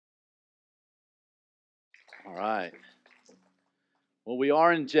All right. Well, we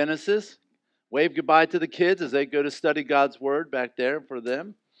are in Genesis. Wave goodbye to the kids as they go to study God's Word back there for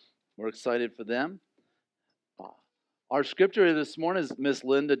them. We're excited for them. Uh, Our scripture this morning is Miss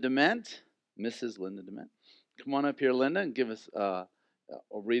Linda Dement. Mrs. Linda Dement. Come on up here, Linda, and give us a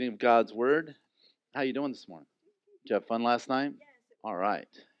reading of God's Word. How you doing this morning? Did you have fun last night? All right.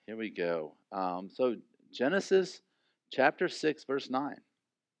 Here we go. So Genesis chapter 6, verse 9.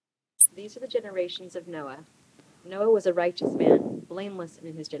 These are the generations of Noah. Noah was a righteous man, blameless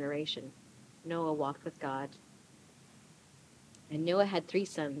in his generation. Noah walked with God. And Noah had 3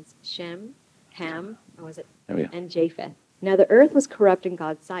 sons, Shem, Ham, There we go. and Japheth. Now the earth was corrupt in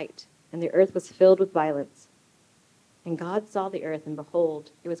God's sight, and the earth was filled with violence. And God saw the earth, and behold,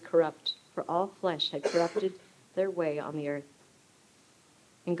 it was corrupt, for all flesh had corrupted their way on the earth.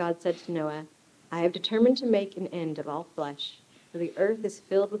 And God said to Noah, I have determined to make an end of all flesh, for the earth is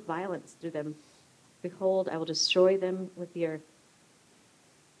filled with violence through them. Behold, I will destroy them with the earth.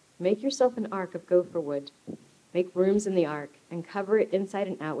 Make yourself an ark of gopher wood. Make rooms in the ark, and cover it inside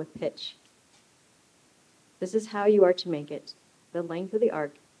and out with pitch. This is how you are to make it. The length of the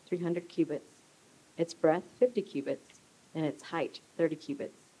ark, 300 cubits. Its breadth, 50 cubits. And its height, 30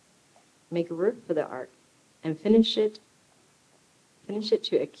 cubits. Make a roof for the ark, and finish it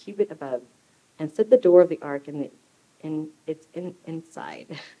to a cubit above, and set the door of the ark in its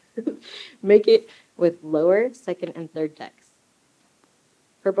inside. Make it with lower, second, and third decks.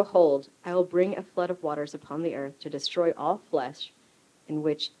 For behold, I will bring a flood of waters upon the earth to destroy all flesh, in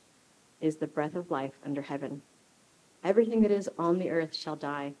which is the breath of life under heaven. Everything that is on the earth shall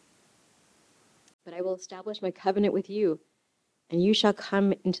die. But I will establish my covenant with you, and you shall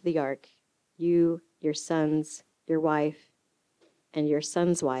come into the ark, you, your sons, your wife, and your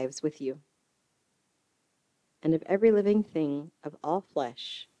sons' wives with you. And of every living thing of all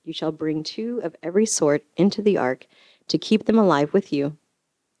flesh, you shall bring 2 of every sort into the ark to keep them alive with you.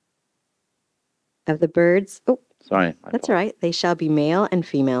 Of the birds, Sorry. that's all right, they shall be male and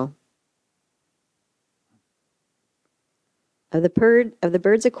female. Of the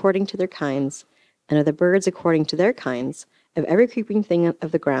birds according to their kinds, and of the birds according to their kinds, of every creeping thing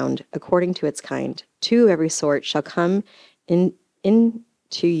of the ground according to its kind, 2 of every sort shall come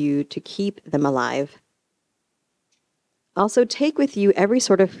into you to keep them alive. Also take with you every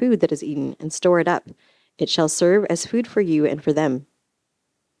sort of food that is eaten, and store it up. It shall serve as food for you and for them.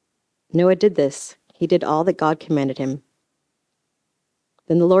 Noah did this. He did all that God commanded him.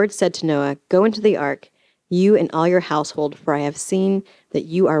 Then the Lord said to Noah, Go into the ark, you and all your household, for I have seen that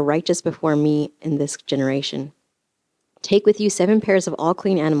you are righteous before me in this generation. Take with you 7 pairs of all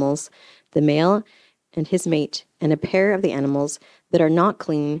clean animals, the male and his mate, and a pair of the animals that are not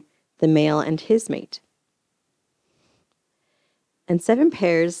clean, the male and his mate. And 7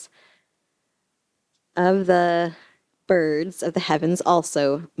 pairs of the birds of the heavens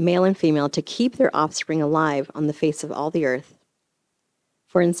also, male and female, to keep their offspring alive on the face of all the earth.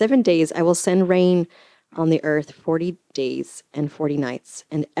 For in 7 days I will send rain on the earth 40 days and 40 nights,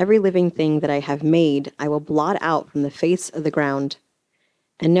 and every living thing that I have made I will blot out from the face of the ground.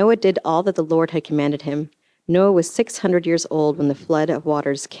 And Noah did all that the Lord had commanded him. Noah was 600 years old when the flood of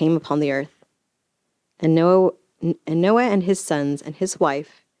waters came upon the earth. And Noah and his sons and his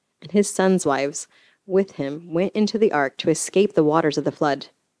wife and his sons' wives with him went into the ark to escape the waters of the flood.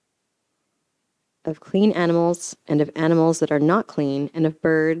 Of clean animals and of animals that are not clean, and of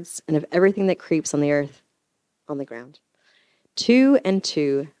birds and of everything that creeps on the earth, on the ground. 2 and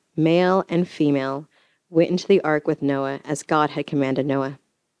 2, male and female, went into the ark with Noah as God had commanded Noah.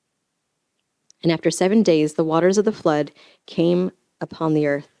 And after 7 days, the waters of the flood came upon the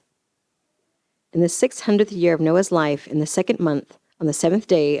earth. In the 600th year of Noah's life, in the 2nd month, on the 7th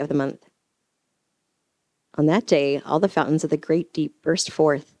day of the month. On that day, all the fountains of the great deep burst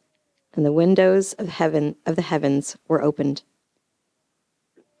forth, and the windows of the heavens were opened.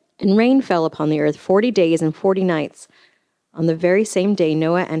 And rain fell upon the earth 40 days and 40 nights. On the very same day,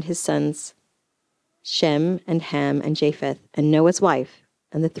 Noah and his sons, Shem and Ham and Japheth, and Noah's wife,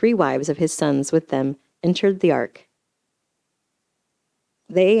 and the 3 wives of his sons with them, entered the ark.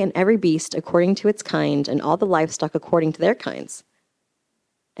 They and every beast according to its kind, and all the livestock according to their kinds,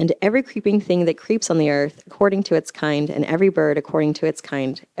 and every creeping thing that creeps on the earth according to its kind, and every bird according to its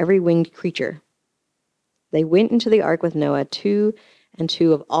kind, every winged creature. They went into the ark with Noah, 2 and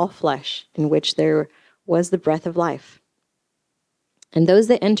 2 of all flesh, in which there was the breath of life. And those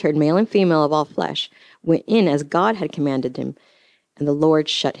that entered, male and female of all flesh, went in as God had commanded him, and the Lord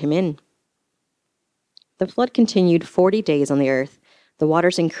shut him in. The flood continued 40 days on the earth. The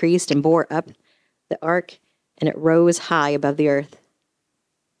waters increased and bore up the ark, and it rose high above the earth.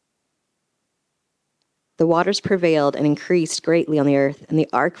 The waters prevailed and increased greatly on the earth, and the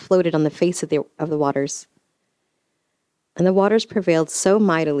ark floated on the face of the waters. And the waters prevailed so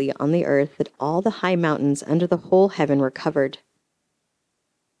mightily on the earth that all the high mountains under the whole heaven were covered.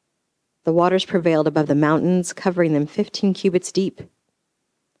 The waters prevailed above the mountains, covering them 15 cubits deep.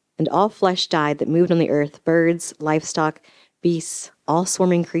 And all flesh died that moved on the earth, birds, livestock, beasts, all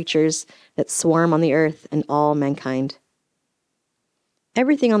swarming creatures that swarm on the earth, and all mankind.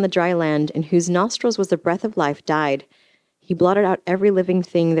 Everything on the dry land, in whose nostrils was the breath of life, died. He blotted out every living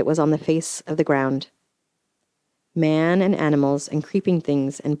thing that was on the face of the ground. Man and animals and creeping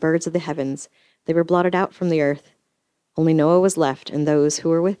things and birds of the heavens, they were blotted out from the earth. Only Noah was left, and those who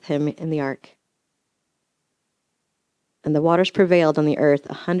were with him in the ark. And the waters prevailed on the earth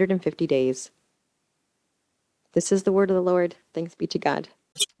 150 days. This is the word of the Lord. Thanks be to God.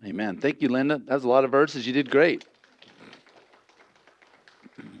 Amen. Thank you, Linda. That's a lot of verses. You did great.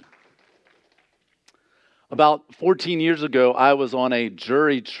 About 14 years ago, I was on a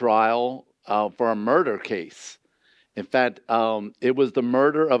jury trial for a murder case. In fact, it was the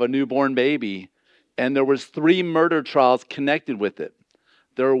murder of a newborn baby, and there was 3 murder trials connected with it.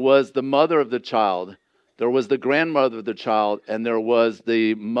 There was the mother of the child, there was the grandmother of the child, and there was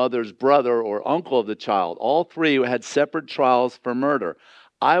the mother's brother or uncle of the child. All 3 had separate trials for murder.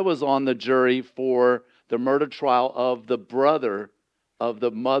 I was on the jury for the murder trial of the brother of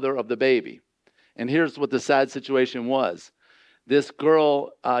the mother of the baby. And here's what the sad situation was. This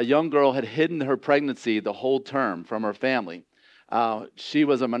girl, young girl, had hidden her pregnancy the whole term from her family. She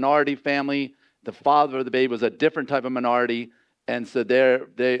was a minority family. The father of the baby was a different type of minority. And so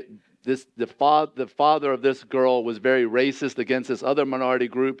the father of this girl was very racist against this other minority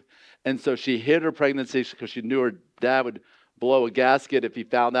group. And so she hid her pregnancy because she knew her dad would blow a gasket if he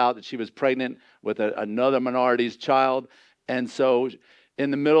found out that she was pregnant with another minority's child. And so in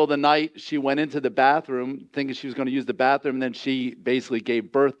the middle of the night, she went into the bathroom thinking she was going to use the bathroom, and then she basically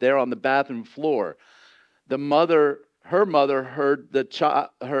gave birth there on the bathroom floor. Her mother heard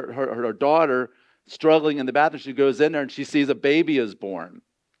her daughter struggling in the bathroom. She goes in there and she sees a baby is born.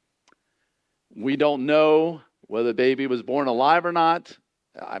 We don't know whether the baby was born alive or not.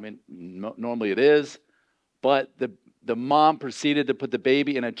 I mean, normally it is. But the mom proceeded to put the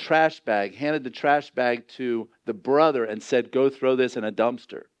baby in a trash bag, handed the trash bag to the brother and said, "Go throw this in a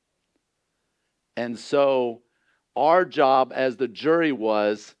dumpster." And so our job as the jury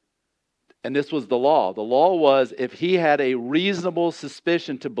was, and this was the law was if he had a reasonable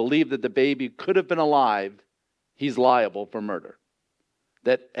suspicion to believe that the baby could have been alive, he's liable for murder.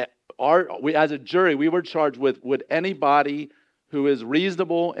 We as a jury, we were charged with, would anybody who is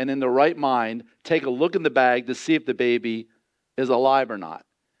reasonable and in the right mind take a look in the bag to see if the baby is alive or not.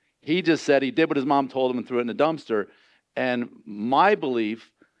 He just said he did what his mom told him and threw it in the dumpster. And my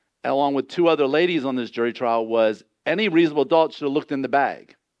belief, along with 2 other ladies on this jury trial, was any reasonable adult should have looked in the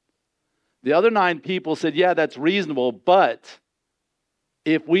bag. The other 9 people said, yeah, that's reasonable, but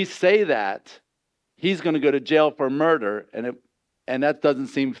if we say that, he's going to go to jail for murder, and that doesn't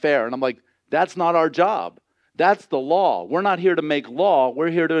seem fair. And I'm like, that's not our job. That's the law. We're not here to make law. We're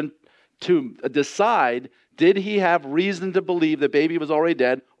here to decide, did he have reason to believe the baby was already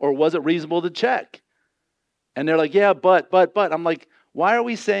dead, or was it reasonable to check? And they're like, yeah, but. I'm like, why are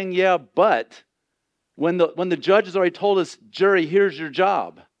we saying yeah, but, when the judge has already told us, jury, here's your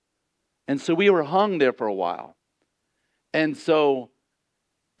job? And so we were hung there for a while. And so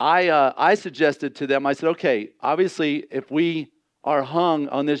I suggested to them, I said, okay, obviously, if we are hung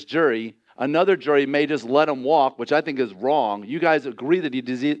on this jury, another jury may just let him walk, which I think is wrong. You guys agree that he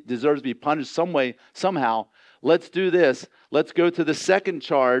deserves to be punished some way, somehow. Let's do this. Let's go to the second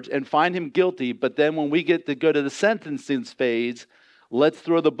charge and find him guilty. But then when we get to go to the sentencing phase, let's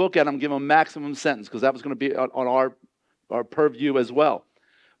throw the book at him, give him a maximum sentence, because that was going to be on our purview as well.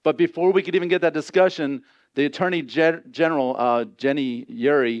 But before we could even get that discussion, the Attorney General, Jenny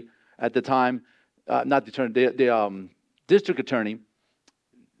Yuri, at the time, not the attorney, the district attorney,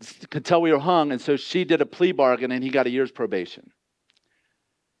 could tell we were hung, and so she did a plea bargain, and he got a year's probation.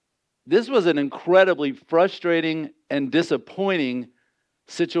 This was an incredibly frustrating and disappointing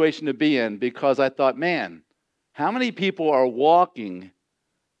situation to be in, because I thought, man, how many people are walking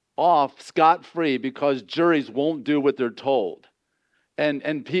off scot-free because juries won't do what they're told? And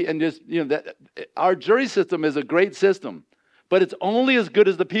just, that our jury system is a great system, but it's only as good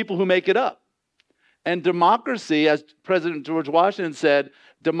as the people who make it up. And democracy, as President George Washington said,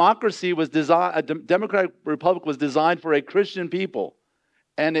 democracy was designed, a democratic republic was designed for a Christian people,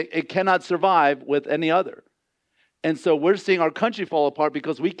 and it cannot survive with any other. And so we're seeing our country fall apart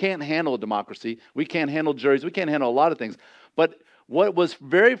because we can't handle democracy. We can't handle juries. We can't handle a lot of things. But what was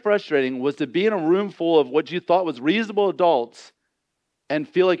very frustrating was to be in a room full of what you thought was reasonable adults and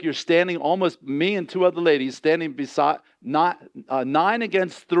feel like you're standing, almost me and two other ladies standing beside, not 9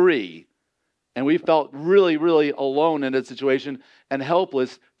 against 3. And we felt really, really alone in that situation and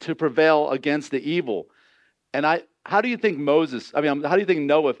helpless to prevail against the evil. And how do you think how do you think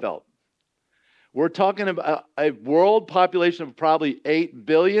Noah felt? We're talking about a world population of probably 8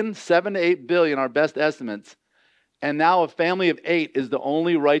 billion, 7 to 8 billion, our best estimates. And now a family of 8 is the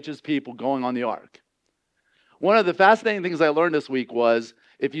only righteous people going on the ark. One of the fascinating things I learned this week was,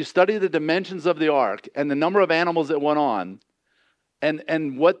 if you study the dimensions of the ark and the number of animals that went on,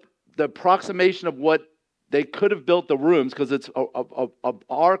 and what the approximation of what they could have built the rooms, because it's an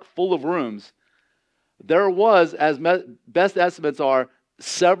ark full of rooms, there was, as best estimates are,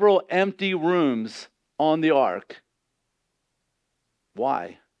 several empty rooms on the ark.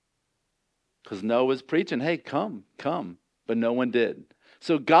 Why? Because Noah was preaching, hey, come, but no one did.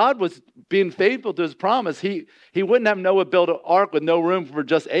 So God was being faithful to his promise. He wouldn't have Noah build an ark with no room for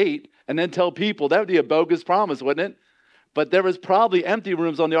just 8 and then tell people. That would be a bogus promise, wouldn't it? But there was probably empty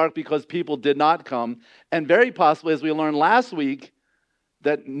rooms on the ark because people did not come. And very possibly, as we learned last week,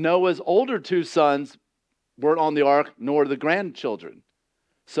 that Noah's older 2 sons weren't on the ark, nor the grandchildren.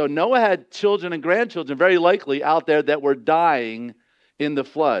 So Noah had children and grandchildren, very likely, out there that were dying in the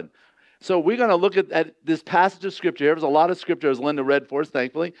flood. So we're going to look at this passage of Scripture. There's a lot of Scripture, as Linda read for us,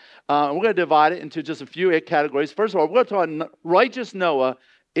 thankfully. And we're going to divide it into just a few categories. First of all, we're going to talk about righteous Noah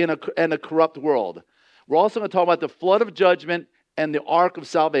in a corrupt world. We're also going to talk about the flood of judgment and the ark of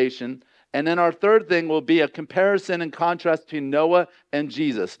salvation. And then our third thing will be a comparison and contrast between Noah and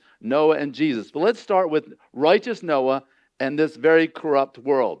Jesus. Noah and Jesus. But let's start with righteous Noah and this very corrupt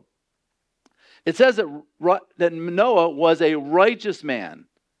world. It says that Noah was a righteous man.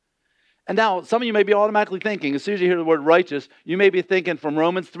 And now, some of you may be automatically thinking, as soon as you hear the word righteous, you may be thinking from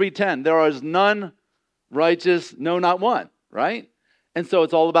Romans 3:10, there is none righteous, no, not one, right? And so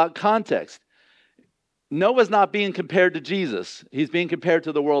it's all about context. Noah's not being compared to Jesus. He's being compared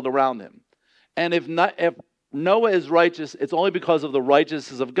to the world around him. And if Noah is righteous, it's only because of the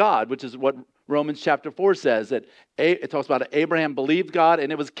righteousness of God, which is what Romans chapter 4 says, that it talks about Abraham believed God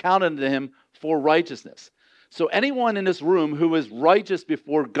and it was counted to him for righteousness. So anyone in this room who is righteous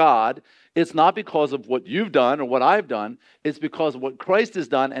before God, it's not because of what you've done or what I've done. It's because of what Christ has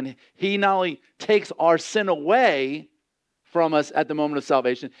done. And he not only takes our sin away from us at the moment of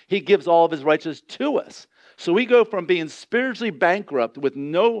salvation, he gives all of his righteousness to us. So we go from being spiritually bankrupt with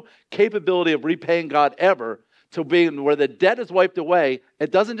no capability of repaying God ever to being where the debt is wiped away.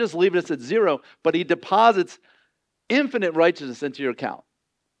 It doesn't just leave us at 0, but he deposits infinite righteousness into your account.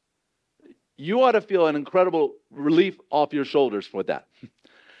 You ought to feel an incredible relief off your shoulders for that.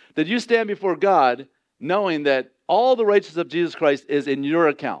 That you stand before God knowing that all the righteousness of Jesus Christ is in your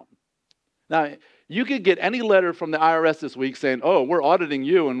account. Now, you could get any letter from the IRS this week saying, oh, we're auditing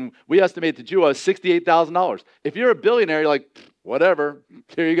you and we estimate that you owe $68,000. If you're a billionaire, you're like, whatever,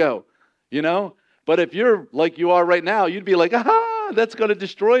 here you go. You know? But if you're like you are right now, you'd be like, aha, that's going to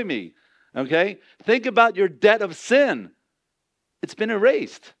destroy me. Okay? Think about your debt of sin. It's been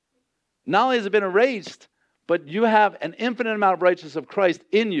erased. Not only has it been erased, but you have an infinite amount of righteousness of Christ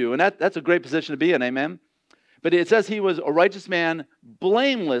in you. And that's a great position to be in, amen? But it says he was a righteous man,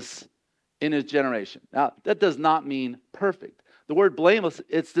 blameless in his generation. Now, that does not mean perfect. The word blameless,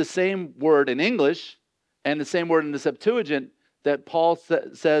 it's the same word in English and the same word in the Septuagint that Paul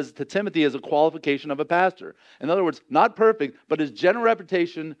says to Timothy as a qualification of a pastor. In other words, not perfect, but his general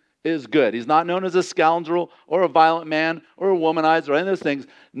reputation is good. He's not known as a scoundrel or a violent man or a womanizer or any of those things.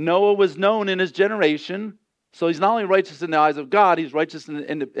 Noah was known in his generation. So he's not only righteous in the eyes of God, he's righteous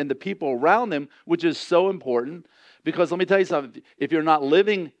in the people around him, which is so important. Because let me tell you something, if you're not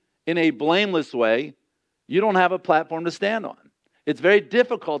living in a blameless way, you don't have a platform to stand on. It's very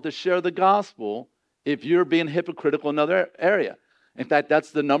difficult to share the gospel if you're being hypocritical in another area. In fact,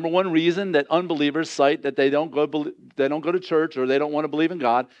 that's the number one reason that unbelievers cite that they don't go to church or they don't want to believe in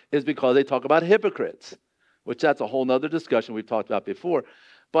God, is because they talk about hypocrites, which that's a whole other discussion we've talked about before.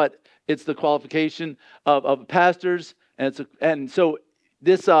 But it's the qualification of pastors, and so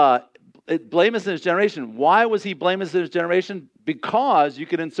this blameless in his generation. Why was he blameless in his generation? Because you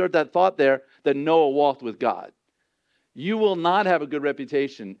could insert that thought there that Noah walked with God. You will not have a good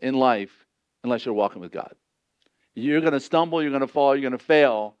reputation in life unless you're walking with God. You're going to stumble, you're going to fall, you're going to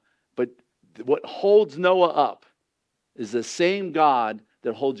fail. But what holds Noah up is the same God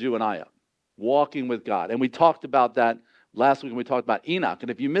that holds you and I up, walking with God. And we talked about that last week when we talked about Enoch. And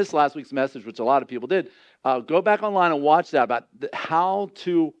if you missed last week's message, which a lot of people did, go back online and watch that about how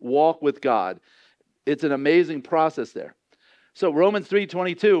to walk with God. It's an amazing process there. So Romans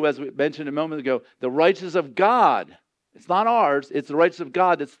 3:22, as we mentioned a moment ago, the righteousness of God. It's not ours. It's the righteousness of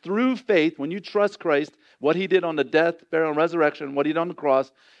God. It's through faith. When you trust Christ, what he did on the death, burial, and resurrection, what he did on the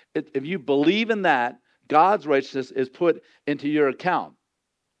cross, if you believe in that, God's righteousness is put into your account.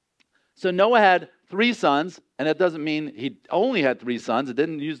 So Noah had 3 sons, and that doesn't mean he only had 3 sons. It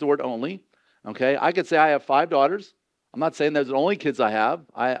didn't use the word only. Okay, I could say I have 5 daughters. I'm not saying those are the only kids I have.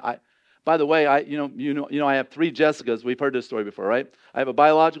 By the way, I have 3 Jessicas. We've heard this story before, right? I have a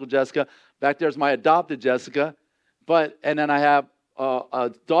biological Jessica. Back there's my adopted Jessica. And then I have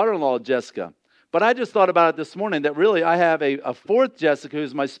a daughter-in-law, Jessica. But I just thought about it this morning that really I have a 4th Jessica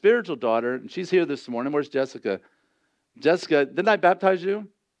who's my spiritual daughter, and she's here this morning. Where's Jessica? Jessica, didn't I baptize you?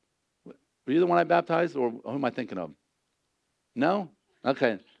 Were you the one I baptized, or who am I thinking of? No?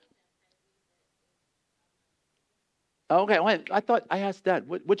 Okay. Okay, wait, I thought I asked Dad.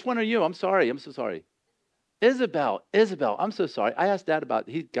 Which one are you? I'm sorry. I'm so sorry. Isabel. I'm so sorry. I asked Dad about,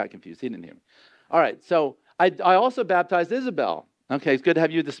 he got confused. He didn't hear me. All right, so I also baptized Isabel. Okay, it's good to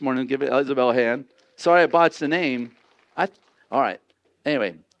have you this morning. Give Isabel a hand. Sorry I botched the name. All right.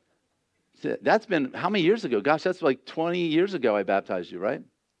 Anyway, that's been how many years ago? Gosh, that's like 20 years ago I baptized you, right?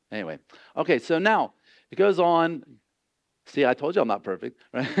 Anyway. Okay, so now it goes on. See, I told you I'm not perfect.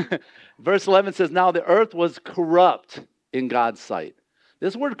 Right? Verse 11 says, now the earth was corrupt in God's sight.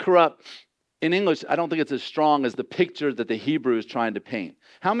 This word corrupt, in English, I don't think it's as strong as the picture that the Hebrew is trying to paint.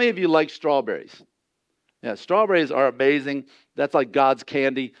 How many of you like strawberries? Yeah, strawberries are amazing. That's like God's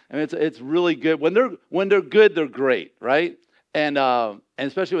candy. I mean, it's really good. When they're good, they're great, right? And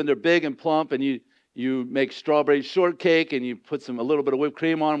especially when they're big and plump, and you make strawberry shortcake and you put a little bit of whipped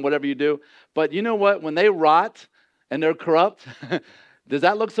cream on them, whatever you do. But you know what? When they rot and they're corrupt, does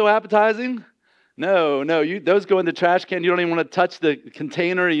that look so appetizing? No. Those go in the trash can. You don't even want to touch the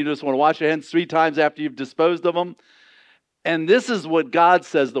container. You just want to wash your hands 3 times after you've disposed of them. And this is what God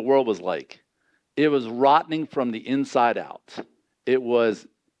says the world was like. It was rotting from the inside out. It was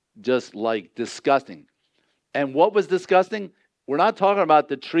just like disgusting. And what was disgusting? We're not talking about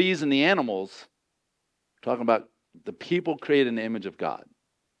the trees and the animals. We're talking about the people created in the image of God.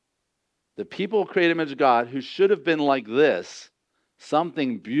 The people created in the image of God who should have been like this.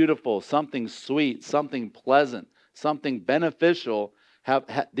 Something beautiful, something sweet, something pleasant, something beneficial.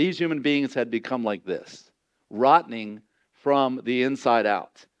 These human beings had become like this. Rotting from the inside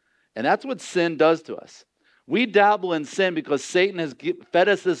out. And that's what sin does to us. We dabble in sin because Satan has fed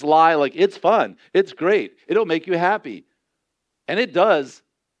us this lie like it's fun, it's great, it'll make you happy. And it does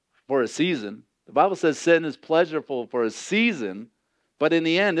for a season. The Bible says sin is pleasurable for a season, but in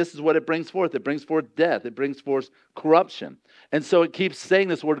the end, this is what it brings forth. It brings forth death. It brings forth corruption. And so it keeps saying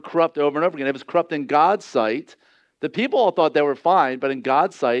this word corrupt over and over again. It was corrupt in God's sight. The people all thought they were fine, but in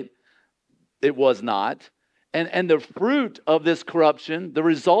God's sight, it was not. And the fruit of this corruption, the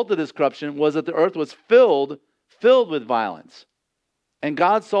result of this corruption, was that the earth was filled with violence. And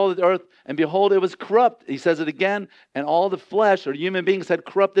God saw the earth, and behold, it was corrupt. He says it again, and all the flesh, or human beings, had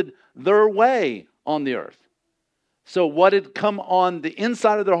corrupted their way on the earth. So what had come on the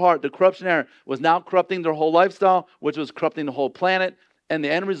inside of their heart, the corruption there, was now corrupting their whole lifestyle, which was corrupting the whole planet. And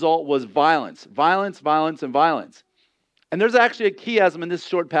the end result was violence, and violence. And there's actually a chiasm in this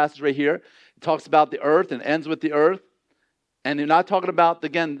short passage right here. It talks about the earth and ends with the earth. And you're not talking about,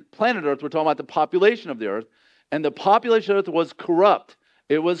 again, planet Earth. We're talking about the population of the earth. And the population of the earth was corrupt.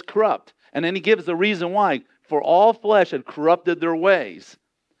 It was corrupt. And then he gives the reason why. For all flesh had corrupted their ways.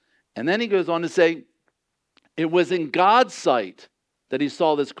 And then he goes on to say, it was in God's sight that he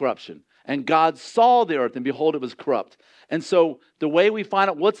saw this corruption. And God saw the earth, and behold, it was corrupt. And so the way we find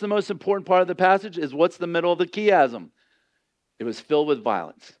out what's the most important part of the passage is what's the middle of the chiasm. It was filled with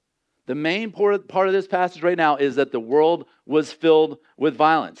violence. The main part of this passage right now is that the world was filled with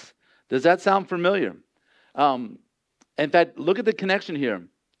violence. Does that sound familiar? In fact, look at the connection here.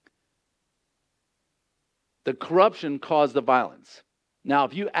 The corruption caused the violence. Now,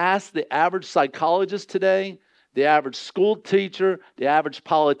 if you ask the average psychologist today, the average school teacher, the average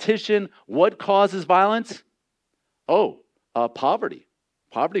politician, what causes violence? Poverty.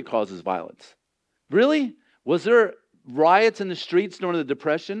 Poverty causes violence. Really? Was there riots in the streets during the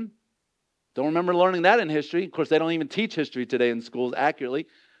Depression? Don't remember learning that in history. Of course, they don't even teach history today in schools accurately.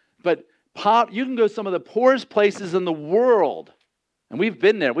 But you can go to some of the poorest places in the world, and we've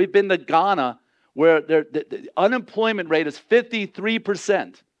been there. We've been to Ghana, where the unemployment rate is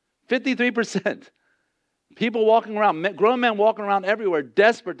 53%. 53%. People walking around, grown men walking around everywhere,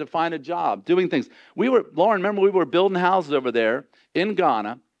 desperate to find a job, doing things. Lauren, remember we were building houses over there in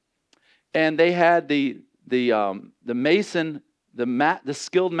Ghana, and they had the mason, the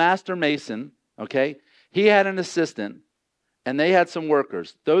skilled master mason, okay? He had an assistant, and they had some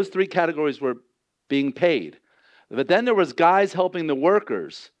workers. Those three categories were being paid. But then there was guys helping the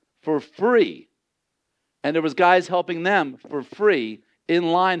workers for free. And there was guys helping them for free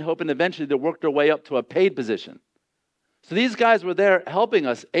in line, hoping eventually to work their way up to a paid position. So these guys were there helping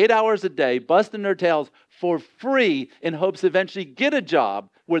us 8 hours a day, busting their tails for free in hopes to eventually get a job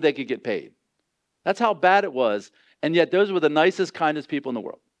where they could get paid. That's how bad it was. And yet those were the nicest, kindest people in the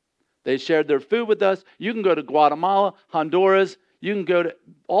world. They shared their food with us. You can go to Guatemala, Honduras. You can go to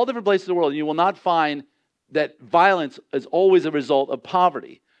all different places in the world, and you will not find that violence is always a result of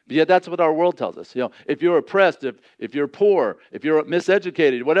poverty. But yet that's what our world tells us. If you're oppressed, if you're poor, if you're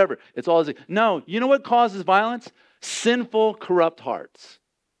miseducated, whatever, it's always like, no, you know what causes violence? Sinful, corrupt hearts.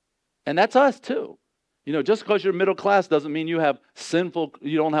 And that's us too. Just because you're middle class doesn't mean you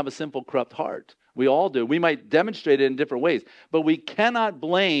don't have a sinful, corrupt heart. We all do. We might demonstrate it in different ways, but we cannot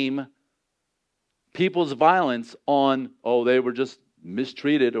blame people's violence on, they were just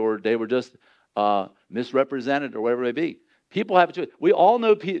mistreated or they were just misrepresented or whatever it may be. People have a choice. We all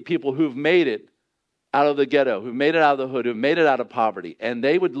know people who've made it out of the ghetto, who've made it out of the hood, who've made it out of poverty, and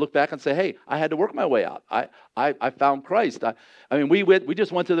they would look back and say, hey, I had to work my way out. I found Christ. We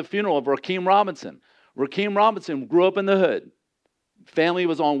just went to the funeral of Rakeem Robinson. Rakeem Robinson grew up in the hood. Family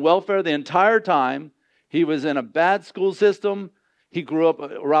was on welfare the entire time. He was in a bad school system. He grew up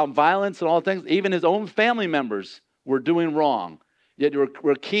around violence and all things. Even his own family members were doing wrong. Yet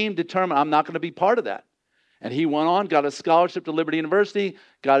Rakeem determined, I'm not going to be part of that. And he went on, got a scholarship to Liberty University,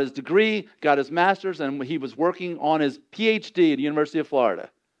 got his degree, got his master's, and he was working on his PhD at the University of Florida.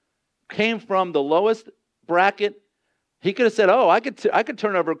 Came from the lowest bracket. He could have said, I could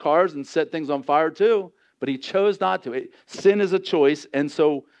turn over cars and set things on fire too. But he chose not to. Sin is a choice. And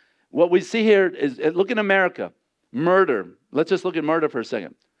so what we see here is, look in America, murder. Let's just look at murder for a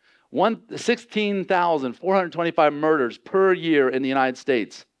second. 16,425 murders per year in the United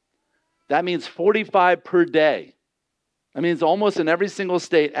States. That means 45 per day. That means almost in every single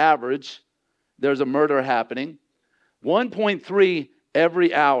state average, there's a murder happening. 1.3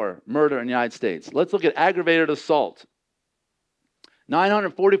 every hour murder in the United States. Let's look at aggravated assault.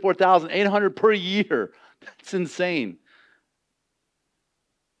 944,800 per year. That's insane.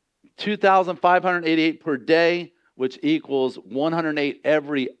 2,588 per day, which equals 108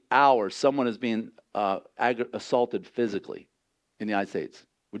 every hour. Someone is being assaulted physically in the United States.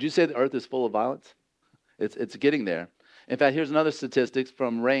 Would you say the earth is full of violence? It's getting there. In fact, here's another statistics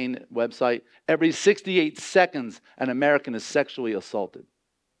from RAIN website. Every 68 seconds, an American is sexually assaulted.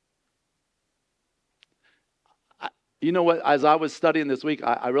 You know what? As I was studying this week,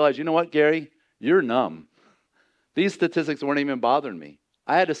 I realized, you know what, Gary? You're numb. These statistics weren't even bothering me.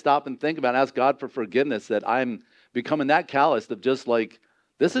 I had to stop and think about it, ask God for forgiveness that I'm becoming that calloused of just like,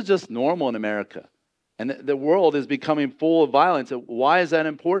 this is just normal in America. And the world is becoming full of violence. Why is that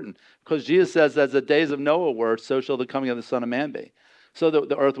important? Because Jesus says, as the days of Noah were, so shall the coming of the Son of Man be. So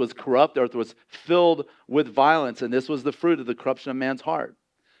the earth was corrupt, the earth was filled with violence, and this was the fruit of the corruption of man's heart.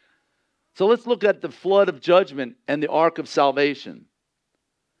 So let's look at the flood of judgment and the ark of salvation.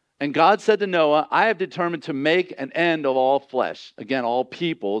 And God said to Noah, I have determined to make an end of all flesh. Again, all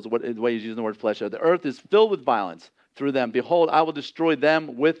people is the way he's using the word flesh. The earth is filled with violence through them. Behold, I will destroy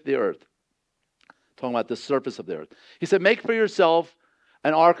them with the earth. Talking about the surface of the earth. He said, make for yourself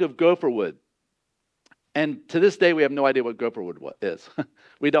an ark of gopher wood. And to this day, we have no idea what gopher wood is.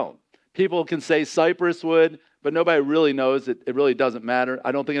 We don't. People can say cypress wood, but nobody really knows. It really doesn't matter.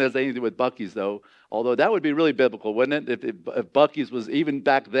 I don't think it has anything to do with Buc-ee's, though. Although that would be really biblical, wouldn't it? If Buc-ee's was even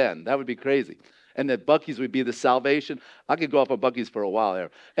back then, that would be crazy. And that Buc-ee's would be the salvation. I could go off of Buc-ee's for a while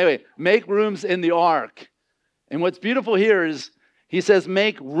there. Anyway, make rooms in the ark. And what's beautiful here is he says,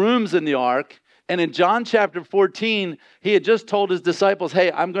 make rooms in the ark. And in John chapter 14, he had just told his disciples, hey,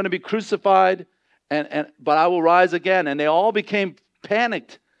 I'm going to be crucified, but I will rise again. And they all became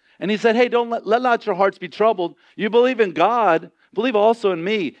panicked. And he said, hey, don't let not your hearts be troubled. You believe in God, believe also in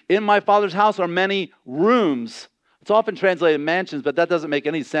me. In my Father's house are many rooms. It's often translated mansions, but that doesn't make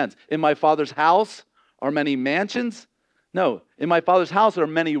any sense. In my Father's house are many mansions? No, in my Father's house are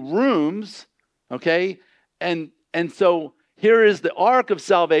many rooms, okay? And so here is the ark of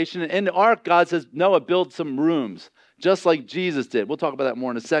salvation. And in the ark, God says, Noah, build some rooms, just like Jesus did. We'll talk about that more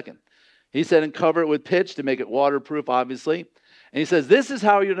in a second. He said, and cover it with pitch to make it waterproof, obviously. And he says, this is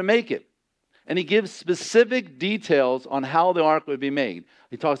how you're to make it. And he gives specific details on how the ark would be made.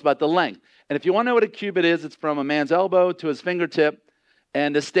 He talks about the length. And if you want to know what a cubit is, it's from a man's elbow to his fingertip.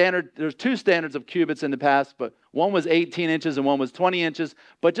 And there's two standards of cubits in the past, but one was 18 inches and one was 20 inches.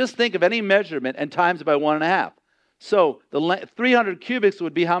 But just think of any measurement and times it by 1.5. So the 300 cubits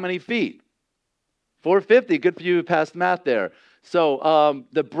would be how many feet? 450. Good for you who passed math there. So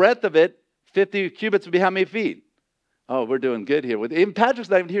the breadth of it, 50 cubits would be how many feet? Oh, we're doing good here. Even Patrick's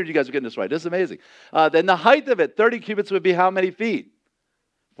not even here. You guys are getting this right. This is amazing. Then the height of it, 30 cubits would be how many feet?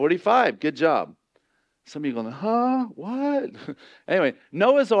 45. Good job. Some of you going, huh? What? Anyway,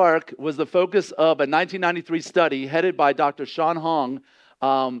 Noah's Ark was the focus of a 1993 study headed by Dr. Sean Hong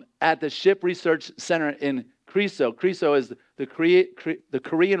at the Ship Research Center in CRISO. CRISO is the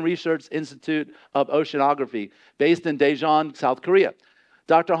Korean Research Institute of Oceanography, based in Daejeon, South Korea.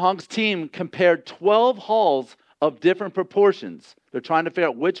 Dr. Hong's team compared 12 hulls of different proportions. They're trying to figure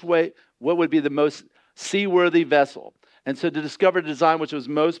out what would be the most seaworthy vessel. And so to discover a design which was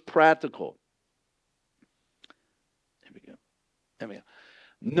most practical. There we go.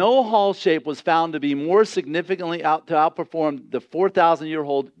 No hull shape was found to be more significantly to outperform the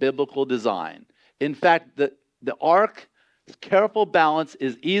 4,000-year-old biblical design. In fact, the ark's careful balance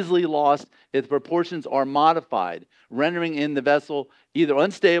is easily lost if proportions are modified, rendering in the vessel either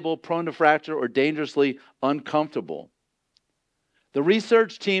unstable, prone to fracture, or dangerously uncomfortable. The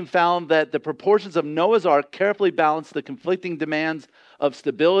research team found that the proportions of Noah's Ark carefully balanced the conflicting demands of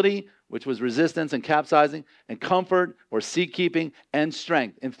stability, which was resistance and capsizing, and comfort, or seakeeping, and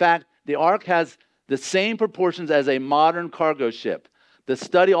strength. In fact, the Ark has the same proportions as a modern cargo ship. The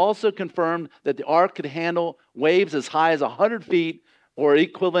study also confirmed that the Ark could handle waves as high as 100 feet, or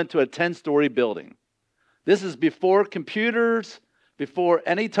equivalent to a 10-story building. This is before computers, before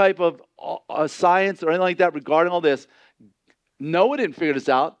any type of science or anything like that regarding all this. Noah didn't figure this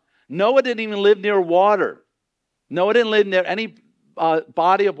out. Noah didn't even live near water. Noah didn't live near any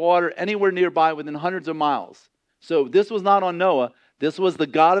body of water anywhere nearby within hundreds of miles. So this was not on Noah. This was the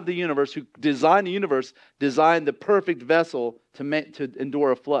God of the universe who designed the universe, designed the perfect vessel to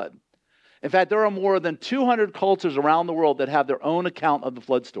endure a flood. In fact, there are more than 200 cultures around the world that have their own account of the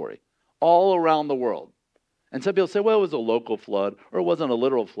flood story, all around the world. And some people say, well, it was a local flood, or it wasn't a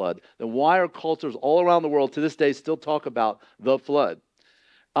literal flood. Then why are cultures all around the world to this day still talk about the flood?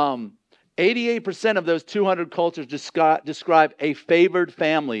 88% of those 200 cultures describe a favored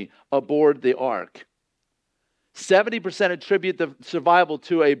family aboard the ark. 70% attribute the survival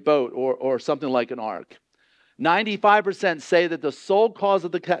to a boat or something like an ark. 95% say that the sole cause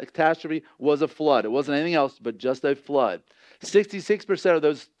of the catastrophe was a flood. It wasn't anything else but just a flood. 66% of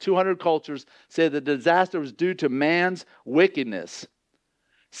those 200 cultures say the disaster was due to man's wickedness.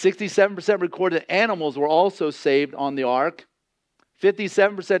 67% recorded that animals were also saved on the ark.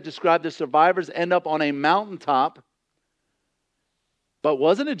 57% described the survivors end up on a mountaintop. But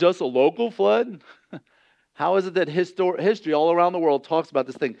wasn't it just a local flood? How is it that history all around the world talks about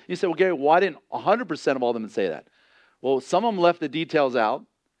this thing? You say, well, Gary, why didn't 100% of all of them say that? Well, some of them left the details out,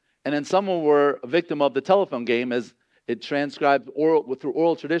 and then some of them were a victim of the telephone game as it transcribed through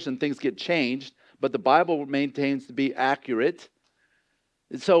oral tradition, things get changed, but the Bible maintains to be accurate.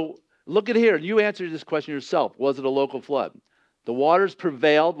 And so look at here. You answer this question yourself. Was it a local flood? The waters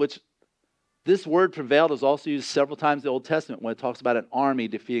prevailed, which this word prevailed is also used several times in the Old Testament when it talks about an army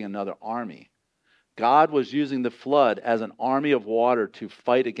defeating another army. God was using the flood as an army of water to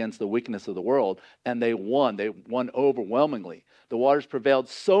fight against the wickedness of the world, and they won. They won overwhelmingly. The waters prevailed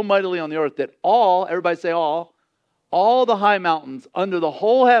so mightily on the earth that everybody say all the high mountains under the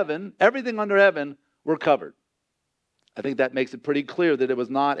whole heaven, everything under heaven, were covered. I think that makes it pretty clear that it was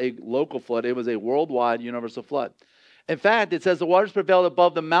not a local flood. It was a worldwide universal flood. In fact, it says the waters prevailed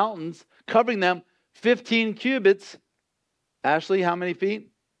above the mountains, covering them 15 cubits. Ashley, how many feet?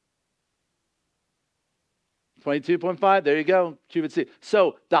 22.5. There you go. Cubits.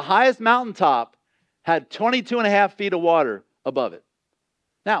 So the highest mountaintop had 22 and a half feet of water above it.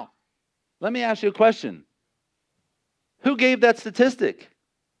 Now, let me ask you a question. Who gave that statistic?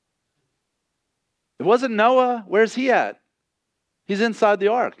 It wasn't Noah. Where's he at? He's inside the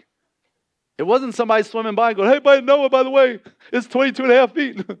ark. It wasn't somebody swimming by and going, hey, Noah, by the way, it's 22 and a half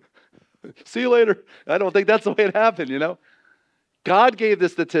feet. See you later. I don't think that's the way it happened, God gave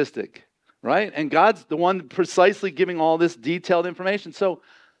this statistic, right? And God's the one precisely giving all this detailed information. So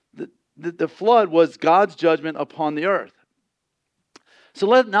the flood was God's judgment upon the earth. So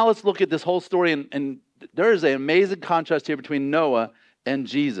let's look at this whole story, and there is an amazing contrast here between Noah and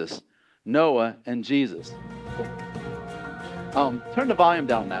Jesus. Noah and Jesus. Turn the volume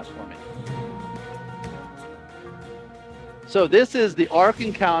down that for me. So this is the Ark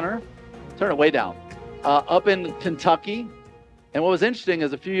Encounter. Turn it way down. Up in Kentucky. And what was interesting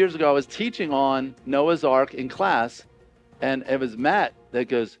is a few years ago I was teaching on Noah's Ark in class, and it was Matt that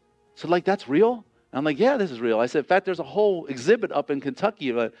goes, so that's real? And I'm like, yeah, this is real. I said, in fact, there's a whole exhibit up in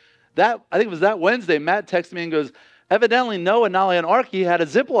Kentucky. I think it was that Wednesday, Matt texted me and goes, evidently Noah not only had an ark, he had a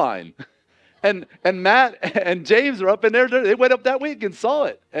zip line. And Matt and James are up in there. They went up that week and saw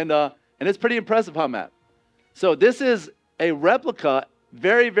it. And it's pretty impressive, huh, Matt? So this is a replica,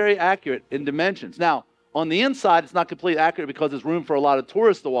 very, very accurate in dimensions. Now, on the inside, it's not completely accurate because there's room for a lot of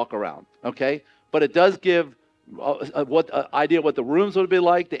tourists to walk around, okay? But it does give idea what the rooms would be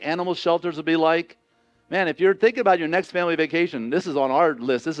like, the animal shelters would be like. Man, if you're thinking about your next family vacation, this is on our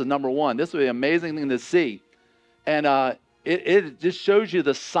list. This is number one. This would be an amazing thing to see. And it just shows you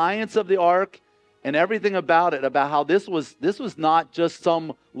the science of the ark and everything about it, about how this was not just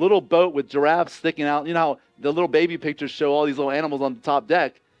some little boat with giraffes sticking out. You know how the little baby pictures show all these little animals on the top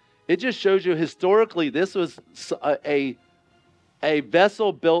deck? It just shows you historically this was a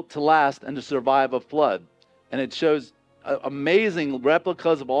vessel built to last and to survive a flood. And it shows amazing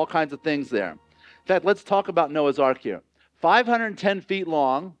replicas of all kinds of things there. In fact, let's talk about Noah's Ark here. 510 feet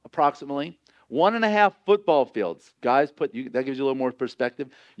long, approximately. 1.5 football fields. Guys, that gives you a little more perspective.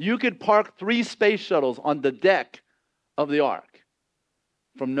 You could park 3 space shuttles on the deck of the Ark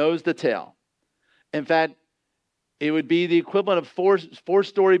from nose to tail. In fact, it would be the equivalent of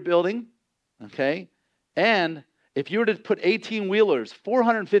four-story building, okay? And if you were to put 18-wheelers,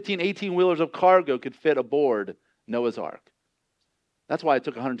 415 18-wheelers of cargo could fit aboard Noah's Ark. That's why it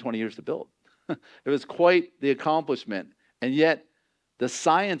took 120 years to build. It was quite the accomplishment. And yet, the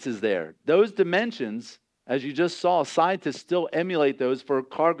science is there. Those dimensions, as you just saw, scientists still emulate those for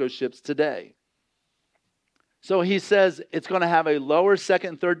cargo ships today. So he says it's going to have a lower, second,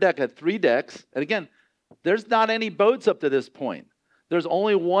 and third deck. It had 3 decks. And again, there's not any boats up to this point. There's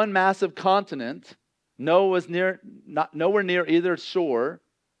only one massive continent. Noah was nowhere near either shore.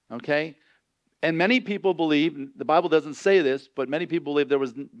 Okay? And many people believe, the Bible doesn't say this, but many people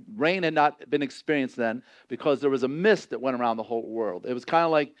believe rain had not been experienced then because there was a mist that went around the whole world. It was kind of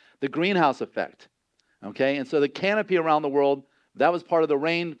like the greenhouse effect. Okay? And so the canopy around the world, that was part of the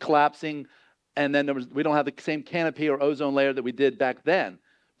rain collapsing, and then we don't have the same canopy or ozone layer that we did back then.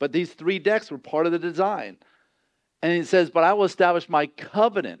 But these 3 decks were part of the design. And he says, but I will establish my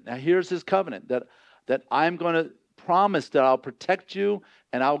covenant. Now here's his covenant, that I'm going to promise that I'll protect you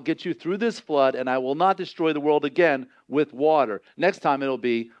and I'll get you through this flood and I will not destroy the world again with water. Next time it'll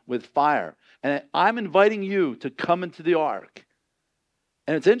be with fire. And I'm inviting you to come into the ark.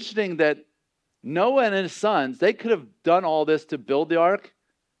 And it's interesting that Noah and his sons, they could have done all this to build the ark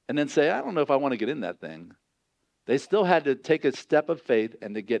and then say, I don't know if I want to get in that thing. They still had to take a step of faith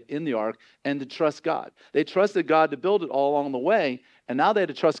and to get in the ark and to trust God. They trusted God to build it all along the way, and now they had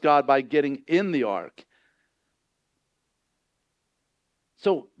to trust God by getting in the ark.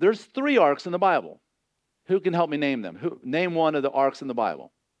 So there's 3 arks in the Bible. Who can help me name them? Name one of the arks in the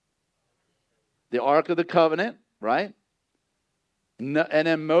Bible. The Ark of the Covenant, right? And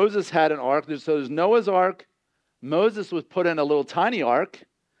then Moses had an ark. So there's Noah's ark. Moses was put in a little tiny ark.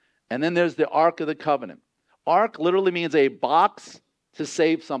 And then there's the Ark of the Covenant. Ark literally means a box to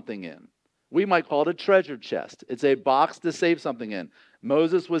save something in. We might call it a treasure chest. It's a box to save something in.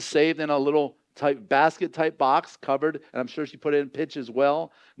 Moses was saved in a little basket type box covered, and I'm sure she put it in pitch as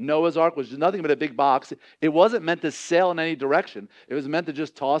well. Noah's Ark was nothing but a big box. It wasn't meant to sail in any direction. It was meant to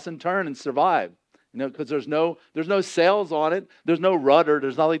just toss and turn and survive. You know, because there's no sails on it. There's no rudder.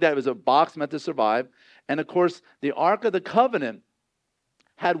 There's nothing like that. It was a box meant to survive. And of course, the Ark of the Covenant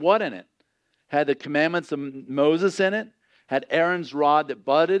had what in it? Had the commandments of Moses in it. Had Aaron's rod that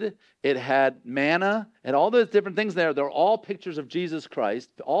budded. It had manna. And all those different things there. They're all pictures of Jesus Christ.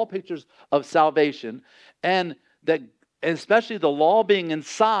 All pictures of salvation. And especially the law being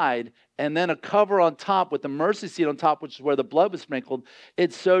inside and then a cover on top with the mercy seat on top, which is where the blood was sprinkled.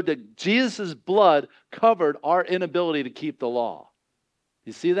 It showed that Jesus' blood covered our inability to keep the law.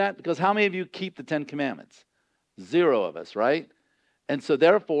 You see that? Because how many of you keep the 10 Commandments? 0 of us, right? And so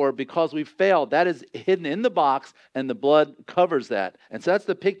therefore, because we failed, that is hidden in the box and the blood covers that. And so that's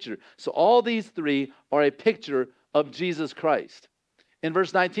the picture. So all these 3 are a picture of Jesus Christ. In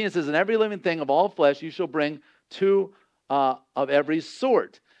verse 19 it says, "In every living thing of all flesh you shall bring 2 of every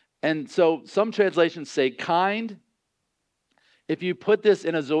sort." And so some translations say kind. If you put this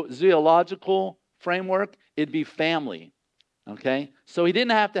in a zoological framework, it'd be family. Okay? So he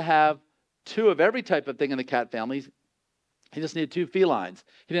didn't have to have 2 of every type of thing in the cat family. He just needed 2 felines.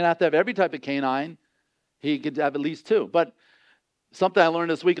 He didn't have to have every type of canine. He could have at least 2. But something I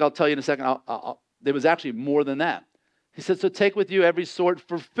learned this week, I'll tell you in a second, there was actually more than that. He said, so take with you every sort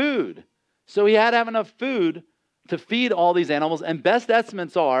for food. So he had to have enough food to feed all these animals. And best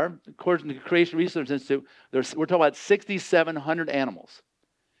estimates are, according to the Creation Research Institute, we're talking about 6,700 animals.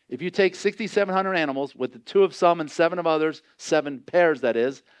 If you take 6,700 animals with the 2 of some and 7 of others, 7 pairs that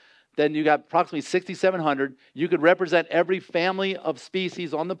is, then you got approximately 6,700. You could represent every family of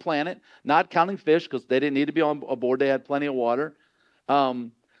species on the planet, not counting fish because they didn't need to be on aboard. They had plenty of water.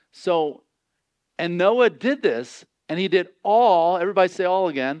 And Noah did this, and he did all, everybody say all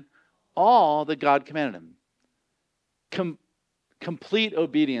again, all that God commanded him. Complete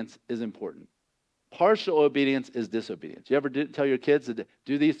obedience is important. Partial obedience is disobedience. You ever tell your kids to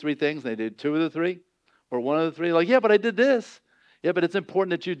do these three things, and they did two of the three? Or one of the three? Like, yeah, but I did this. Yeah, but it's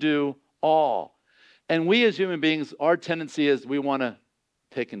important that you do all. And we as human beings, our tendency is we want to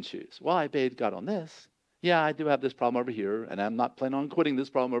pick and choose. Well, I obeyed God on this. Yeah, I do have this problem over here, and I'm not planning on quitting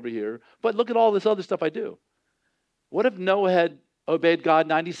this problem over here. But look at all this other stuff I do. What if Noah had obeyed God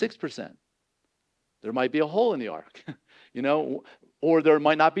 96%? There might be a hole in the ark, or there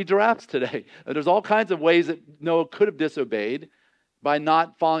might not be giraffes today. There's all kinds of ways that Noah could have disobeyed by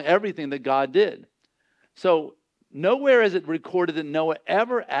not following everything that God did. So nowhere is it recorded that Noah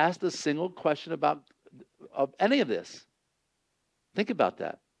ever asked a single question of any of this. Think about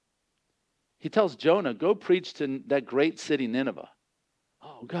that. He tells Jonah, go preach to that great city, Nineveh.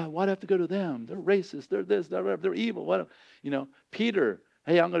 Oh, God, why do I have to go to them? They're racist. They're this. They're evil. Peter,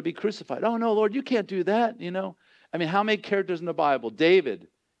 hey, I'm going to be crucified. Oh, no, Lord, you can't do that. How many characters in the Bible? David,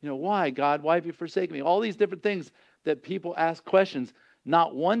 why, God, why have you forsaken me? All these different things that people ask questions.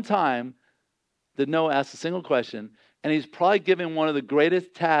 Not one time did Noah ask a single question, and he's probably given one of the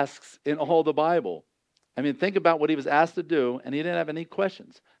greatest tasks in all the Bible. Think about what he was asked to do, and he didn't have any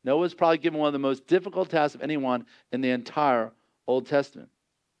questions. Noah was probably given one of the most difficult tasks of anyone in the entire Old Testament.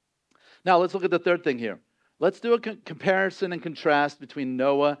 Now, let's look at the third thing here. Let's do a comparison and contrast between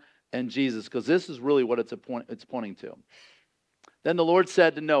Noah and Jesus, because this is really what it's pointing to. Then the Lord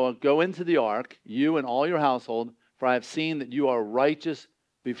said to Noah, go into the ark, you and all your household, for I have seen that you are righteous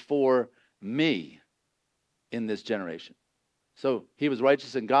before me in this generation. So he was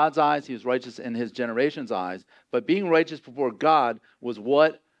righteous in God's eyes. He was righteous in his generation's eyes. But being righteous before God was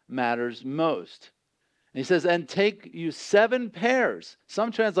what matters most. And he says, and take you 7 pairs.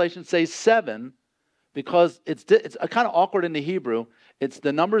 Some translations say 7 because it's kind of awkward in the Hebrew. It's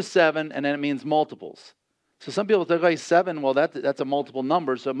the number 7 and then it means multiples. So some people think, okay, 7, well, that's a multiple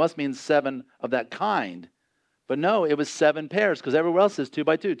number, so it must mean 7 of that kind. But no, it was 7 pairs because everywhere else is 2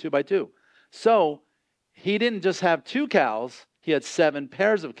 by 2, 2 by 2. So he didn't just have 2 cows, he had 7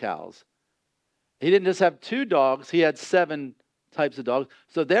 pairs of cows. He didn't just have 2 dogs, he had 7 types of dogs.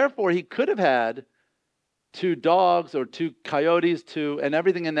 So therefore, he could have had 2 dogs or 2 coyotes, and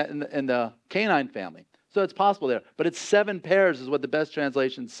everything in the canine family. So it's possible there. But it's 7 pairs is what the best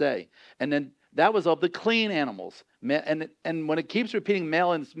translations say. And then that was of the clean animals. And when it keeps repeating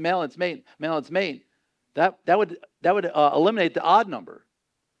male and its mate, that would eliminate the odd number.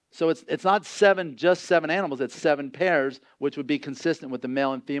 So it's not 7, just 7 animals. It's 7 pairs, which would be consistent with the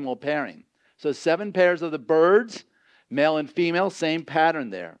male and female pairing. So 7 pairs of the birds, male and female, same pattern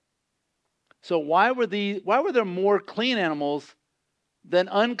there. So why were there more clean animals than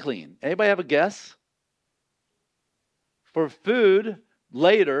unclean? Anybody have a guess? For food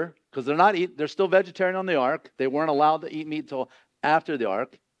later, because they're still vegetarian on the ark. They weren't allowed to eat meat until after the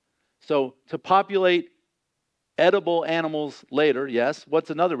ark. So to populate edible animals later, yes. What's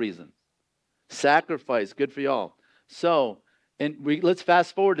another reason? Sacrifice. Good for y'all. So, let's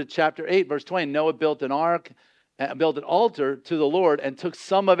fast forward to chapter 8, verse 20. Noah built an ark, built an altar to the Lord, and took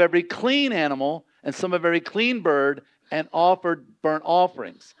some of every clean animal and some of every clean bird and offered burnt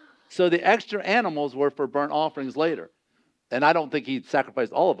offerings. So the extra animals were for burnt offerings later. And I don't think he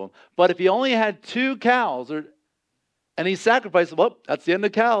sacrificed all of them. But if he only had 2 cows, and he sacrificed them, well, that's the end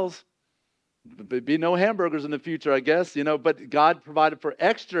of cows. There'd be no hamburgers in the future, I guess, but God provided for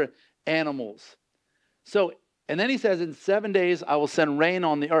extra animals. So, and then he says, in 7 days, I will send rain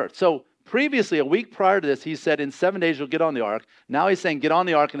on the earth. So previously, a week prior to this, he said, in 7 days, you'll get on the ark. Now he's saying, get on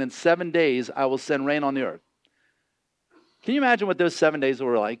the ark, and in 7 days, I will send rain on the earth. Can you imagine what those 7 days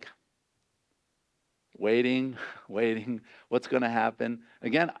were like? Waiting, what's going to happen?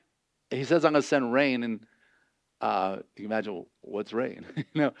 Again, he says, I'm going to send rain, and you can imagine, what's rain?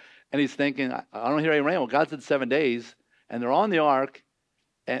 And he's thinking, I don't hear any rain. Well, God said 7 days, and they're on the ark,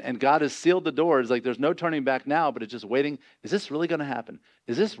 and God has sealed the doors. Like there's no turning back now, but it's just waiting. Is this really going to happen?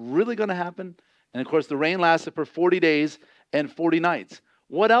 Is this really going to happen? And of course, the rain lasted for 40 days and 40 nights.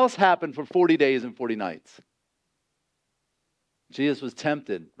 What else happened for 40 days and 40 nights? Jesus was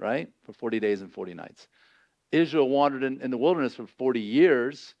tempted, right? For 40 days and 40 nights. Israel wandered in the wilderness for 40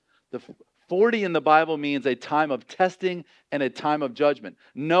 years. The 40 in the Bible means a time of testing and a time of judgment.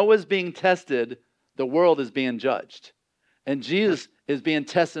 Noah's being tested, the world is being judged. And Jesus is being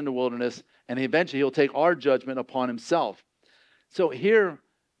tested in the wilderness, and eventually he'll take our judgment upon himself. So here,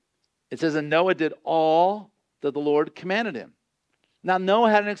 It says, and Noah did all that the Lord commanded him. Now, Noah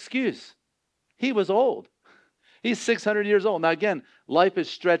had an excuse. He was old. He's 600 years old. Now, again, life is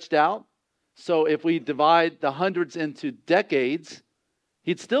stretched out. So if we divide the hundreds into decades,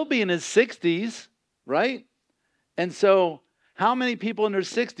 he'd still be in his 60s, right? And so how many people in their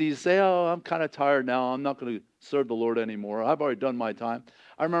 60s say, oh, I'm kind of tired now. I'm not going to serve the Lord anymore. I've already done my time.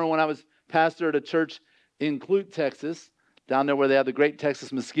 I remember when I was pastor at a church in Clute, Texas, down there where they have the Great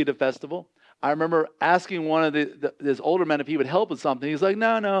Texas Mosquito Festival. I remember asking one of this older men if he would help with something. He's like,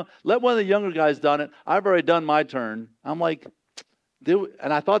 no, let one of the younger guys done it. I've already done my turn. I'm like,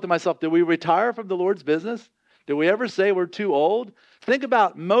 and I thought to myself, did we retire from the Lord's business? Did we ever say we're too old? Think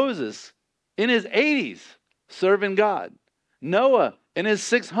about Moses in his 80s serving God. Noah in his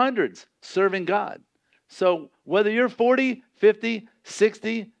 600s serving God. So whether you're 40, 50,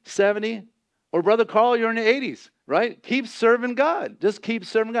 60, 70, or Brother Carl, you're in the 80s, right? Keep serving God. Just keep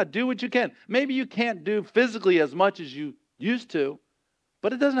serving God. Do what you can. Maybe you can't do physically as much as you used to,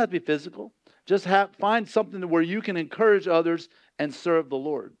 but it doesn't have to be physical. Just find something where you can encourage others and serve the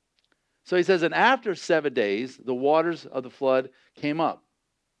Lord. So he says, and after 7 days, the waters of the flood came up.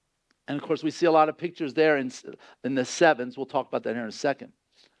 And of course, we see a lot of pictures there in the sevens. We'll talk about that here in a second.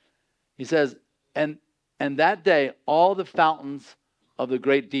 He says, and that day, all the fountains of the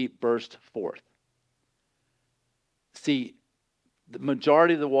great deep burst forth. See, the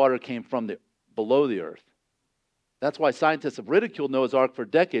majority of the water came from below the earth. That's why scientists have ridiculed Noah's Ark for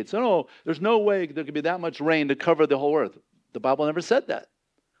decades. Oh, there's no way there could be that much rain to cover the whole earth. The Bible never said that.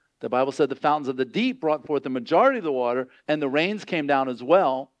 The Bible said the fountains of the deep brought forth the majority of the water, and the rains came down as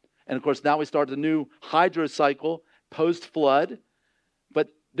well. And of course, now we start the new hydro cycle post-flood. But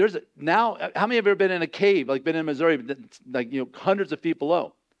now, how many have ever been in a cave, like been in Missouri, like hundreds of feet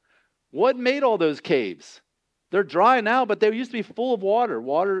below? What made all those caves? They're dry now, but they used to be full of water,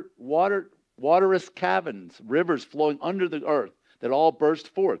 waterous caverns, rivers flowing under the earth that all burst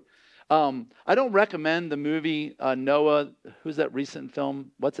forth. I don't recommend the movie Noah. Who's that recent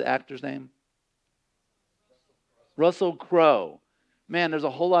film? What's the actor's name? Russell Crowe. Man, there's a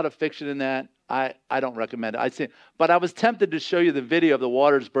whole lot of fiction in that. I don't recommend it. But I was tempted to show you the video of the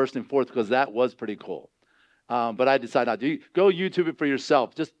waters bursting forth because that was pretty cool. But I decided not to. Go YouTube it for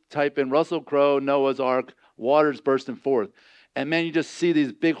yourself. Just type in Russell Crowe, Noah's Ark, waters bursting forth. And man, you just see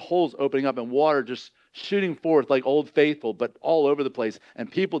these big holes opening up and water just shooting forth like Old Faithful, but all over the place.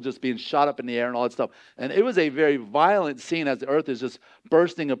 And people just being shot up in the air and all that stuff. And it was a very violent scene as the earth is just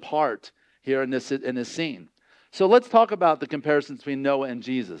bursting apart here in this scene. So let's talk about the comparison between Noah and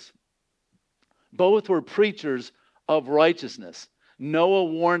Jesus. Both were preachers of righteousness. Noah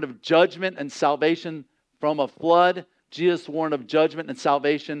warned of judgment and salvation from a flood. Jesus warned of judgment and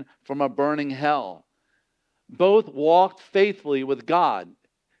salvation from a burning hell. Both walked faithfully with God.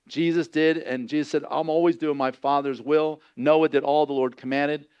 Jesus did, and Jesus said, I'm always doing my Father's will. Noah did all the Lord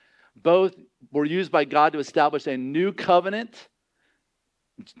commanded. Both were used by God to establish a new covenant.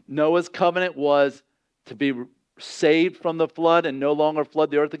 Noah's covenant was to be saved from the flood and no longer flood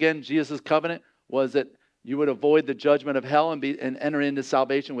the earth again. Jesus' covenant was that you would avoid the judgment of hell and enter into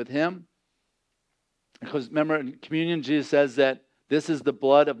salvation with him. Because remember in communion, Jesus says that this is the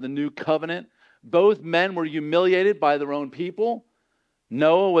blood of the new covenant. Both men were humiliated by their own people.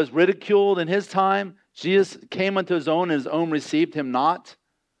 Noah was ridiculed in his time. Jesus came unto his own, and his own received him not.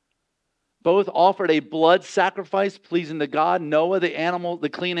 Both offered a blood sacrifice pleasing to God. Noah, the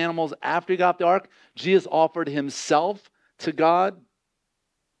clean animals after he got the ark. Jesus offered himself to God.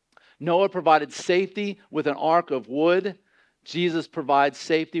 Noah provided safety with an ark of wood. Jesus provides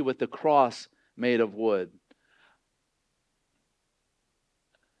safety with the cross made of wood.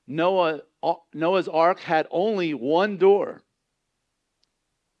 Noah's ark had only one door.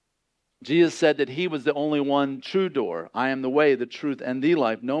 Jesus said that he was the only one true door. I am the way, the truth, and the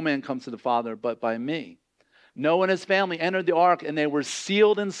life. No man comes to the Father but by me. Noah and his family entered the ark and they were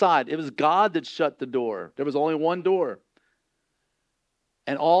sealed inside. It was God that shut the door. There was only one door.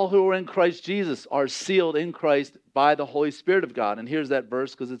 And all who are in Christ Jesus are sealed in Christ by the Holy Spirit of God. And here's that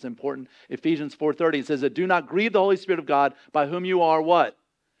verse because it's important. Ephesians 4:30, it says that do not grieve the Holy Spirit of God by whom you are what?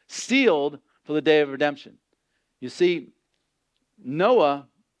 Sealed for the day of redemption. You see, Noah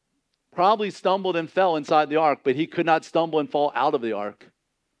probably stumbled and fell inside the ark, but he could not stumble and fall out of the ark.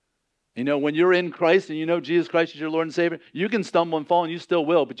 You know, when you're in Christ and you know Jesus Christ is your Lord and Savior, you can stumble and fall and you still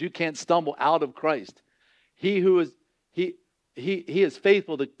will, but you can't stumble out of Christ. He is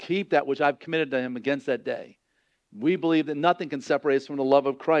faithful to keep that which I've committed to him against that day. We believe that nothing can separate us from the love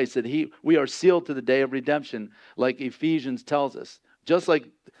of Christ, that we are sealed to the day of redemption, like Ephesians tells us. Just like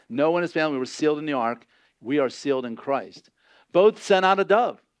Noah and his family were sealed in the ark, we are sealed in Christ. Both sent out a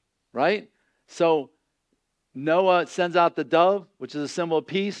dove. right? So Noah sends out the dove, which is a symbol of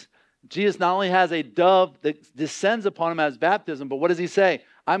peace. Jesus not only has a dove that descends upon him as baptism, but what does he say?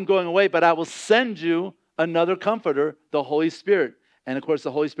 I'm going away, but I will send you another comforter, the Holy Spirit. And of course,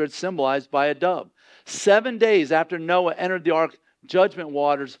 the Holy Spirit symbolized by a dove. 7 days after Noah entered the ark, judgment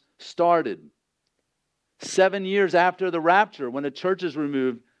waters started. 7 years after the rapture, when the church is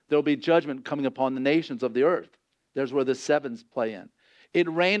removed, there will be judgment coming upon the nations of the earth. There's where the sevens play in. It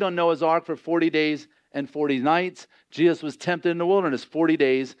rained on Noah's ark for 40 days and 40 nights. Jesus was tempted in the wilderness 40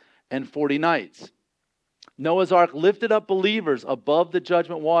 days and 40 nights. Noah's ark lifted up believers above the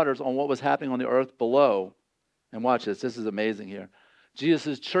judgment waters on what was happening on the earth below. And watch this. This is amazing here.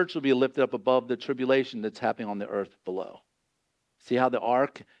 Jesus' church will be lifted up above the tribulation that's happening on the earth below. See how the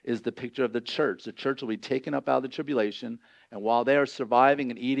ark is the picture of the church. The church will be taken up out of the tribulation, and while they are surviving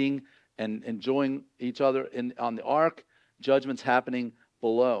and eating and enjoying each other on the ark, judgment's happening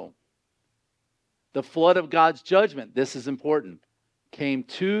below. The flood of God's judgment, this is important, came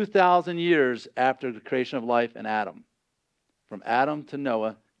 2,000 years after the creation of life in Adam. From Adam to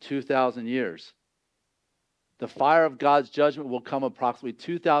Noah, 2,000 years. The fire of God's judgment will come approximately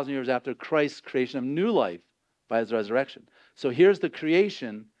 2,000 years after Christ's creation of new life by his resurrection. So here's the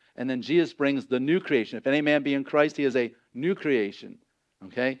creation, and then Jesus brings the new creation. If any man be in Christ, he is a new creation.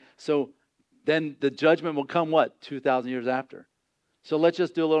 Okay? So then the judgment will come what? 2,000 years after. So let's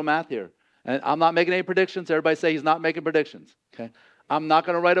just do a little math here. And I'm not making any predictions. Everybody say he's not making predictions. Okay? I'm not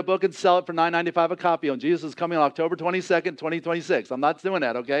going to write a book and sell it for $9.95 a copy on Jesus is coming on October 22nd, 2026. I'm not doing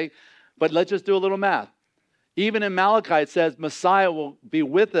that, okay? But let's just do a little math. Even in Malachi, it says Messiah will be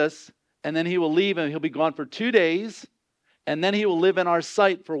with us, and then he will leave, and he'll be gone for 2 days, and then he will live in our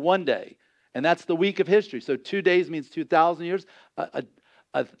sight for 1 day. And that's the week of history. So 2 days means 2,000 years. A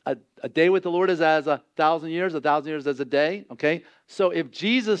day with the Lord is as 1,000 years, 1,000 years as a day, okay? So if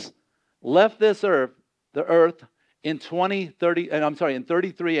Jesus left this earth, the earth, in 33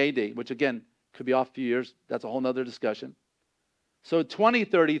 AD, which again could be off a few years, that's a whole nother discussion. So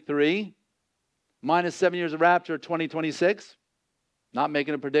 2033 minus 7 years of rapture, 2026. Not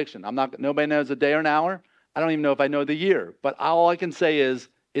making a prediction. Nobody knows a day or an hour. I don't even know if I know the year. But all I can say is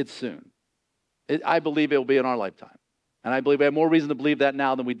it's soon. I believe it will be in our lifetime. And I believe we have more reason to believe that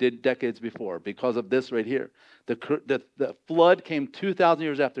now than we did decades before because of this right here. The flood came 2,000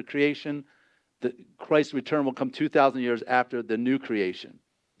 years after creation. Christ's return will come 2,000 years after the new creation.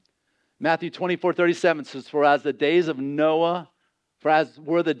 Matthew 24:37 says, For as were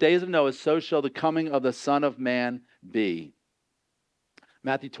the days of Noah, so shall the coming of the Son of Man be.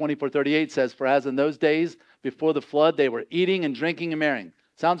 Matthew 24:38 says, For as in those days before the flood, they were eating and drinking and marrying.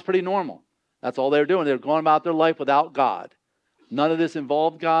 Sounds pretty normal. That's all they were doing. They were going about their life without God. None of this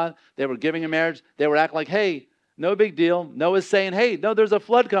involved God. They were giving in marriage. They were acting like, hey, no big deal. Noah's saying, hey, no, there's a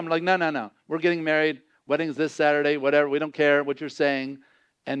flood coming. Like, no. We're getting married. Wedding's this Saturday, whatever. We don't care what you're saying.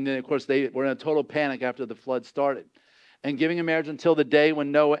 And then, of course, they were in a total panic after the flood started. And giving in marriage until the day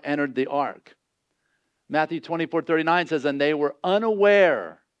when Noah entered the ark. Matthew 24:39 says, and they were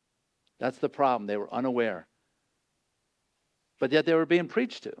unaware. That's the problem. They were unaware. But yet they were being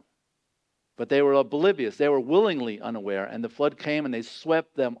preached to. But they were oblivious. They were willingly unaware. And the flood came and they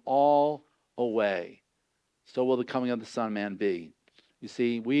swept them all away. So will the coming of the Son of Man be. You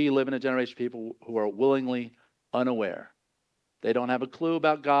see, we live in a generation of people who are willingly unaware. They don't have a clue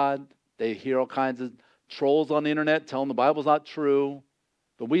about God. They hear all kinds of trolls on the internet telling the Bible's not true.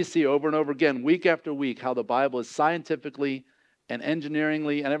 But we see over and over again, week after week, how the Bible is scientifically and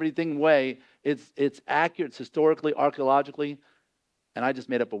engineeringly and everything way, it's accurate, it's historically, archaeologically, and I just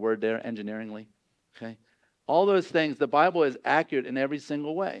made up a word there, engineeringly. Okay? All those things, the Bible is accurate in every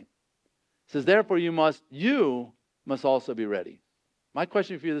single way. It says, therefore you must also be ready. My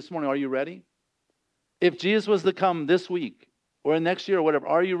question for you this morning, are you ready? If Jesus was to come this week or next year or whatever,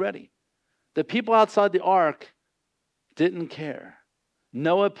 are you ready? The people outside the ark didn't care.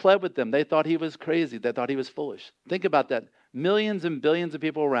 Noah pled with them. They thought he was crazy. They thought he was foolish. Think about that. Millions and billions of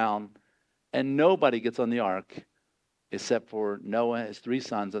people around, and nobody gets on the ark except for Noah, his 3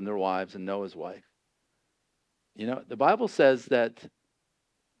 sons, and their wives, and Noah's wife. You know, the Bible says that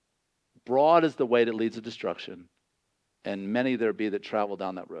broad is the way that leads to destruction, and many there be that travel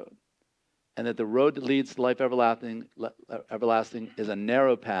down that road. And that the road that leads to life everlasting is a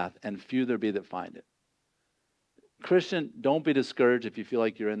narrow path, and few there be that find it. Christian, don't be discouraged if you feel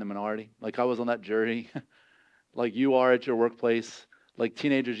like you're in the minority. Like I was on that jury, like you are at your workplace, like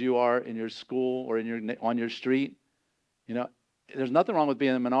teenagers you are in your school or on your street. You know, there's nothing wrong with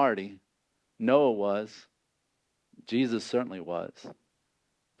being a minority. Noah was. Jesus certainly was.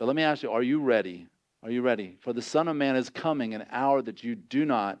 But let me ask you, are you ready? Are you ready? For the Son of Man is coming in an hour that you do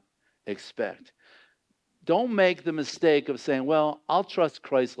not expect. Don't make the mistake of saying, well, I'll trust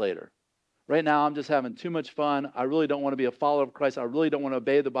Christ later. Right now, I'm just having too much fun. I really don't want to be a follower of Christ. I really don't want to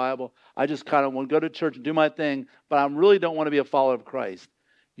obey the Bible. I just kind of want to go to church and do my thing, but I really don't want to be a follower of Christ.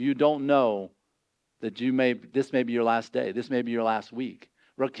 You don't know that this may be your last day. This may be your last week.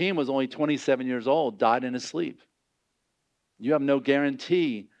 Rakim was only 27 years old, died in his sleep. You have no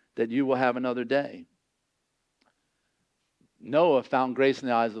guarantee that you will have another day. Noah found grace in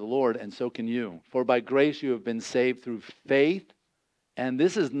the eyes of the Lord, and so can you. For by grace you have been saved through faith, and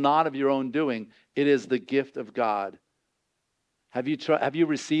this is not of your own doing. It is the gift of God. Have you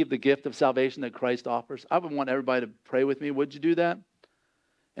received the gift of salvation that Christ offers? I would want everybody to pray with me. Would you do that?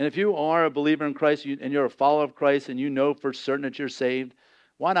 And if you are a believer in Christ and you're a follower of Christ and you know for certain that you're saved,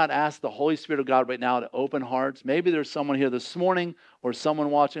 why not ask the Holy Spirit of God right now to open hearts? Maybe there's someone here this morning or someone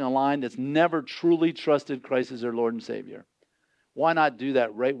watching online that's never truly trusted Christ as their Lord and Savior. Why not do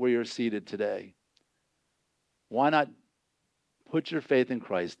that right where you're seated today? Why not put your faith in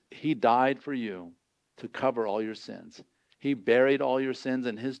Christ? He died for you to cover all your sins. He buried all your sins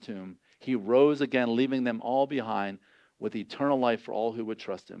in his tomb. He rose again, leaving them all behind with eternal life for all who would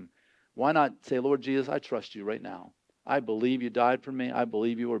trust him. Why not say, Lord Jesus, I trust you right now. I believe you died for me. I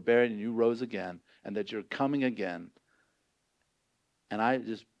believe you were buried and you rose again and that you're coming again. And I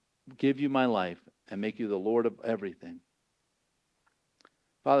just give you my life and make you the Lord of everything.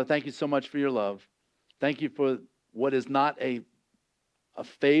 Father, thank you so much for your love. Thank you for what is not a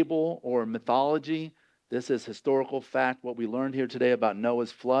fable or mythology. This is historical fact, what we learned here today about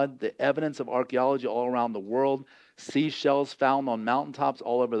Noah's flood, the evidence of archaeology all around the world, seashells found on mountaintops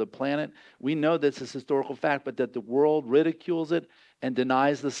all over the planet. We know this is historical fact, but that the world ridicules it and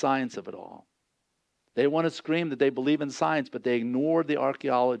denies the science of it all. They want to scream that they believe in science, but they ignore the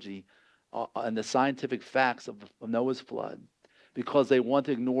archaeology and the scientific facts of Noah's flood because they want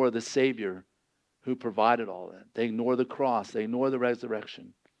to ignore the Savior who provided all that. They ignore the cross. They ignore the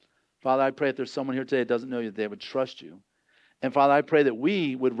resurrection. Father, I pray if there's someone here today that doesn't know you, that they would trust you. And Father, I pray that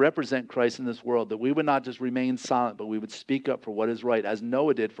we would represent Christ in this world, that we would not just remain silent, but we would speak up for what is right, as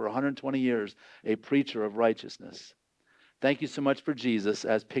Noah did for 120 years, a preacher of righteousness. Thank you so much for Jesus,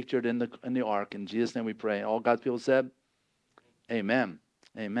 as pictured in the ark. In Jesus' name we pray. All God's people said, amen.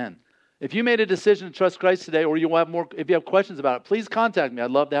 Amen. If you made a decision to trust Christ today, or you have more, if you have questions about it, please contact me.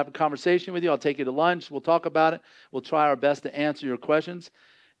 I'd love to have a conversation with you. I'll take you to lunch. We'll talk about it. We'll try our best to answer your questions.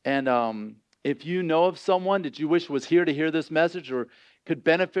 And if you know of someone that you wish was here to hear this message or could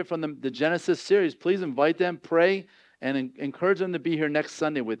benefit from the Genesis series, please invite them, pray, and encourage them to be here next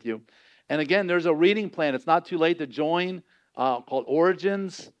Sunday with you. And again, there's a reading plan. It's not too late to join called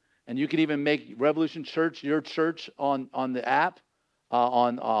Origins. And you can even make Revolution Church your church on the app,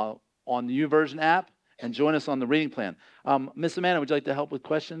 on the YouVersion app, and join us on the reading plan. Miss Amanda, would you like to help with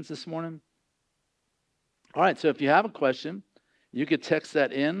questions this morning? All right, so if you have a question, you could text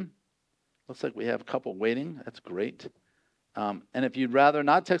that in. Looks like we have a couple waiting. That's great. And if you'd rather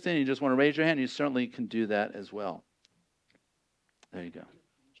not text in, you just want to raise your hand, you certainly can do that as well. There you go.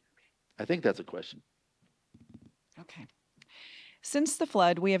 I think that's a question. Okay. Since the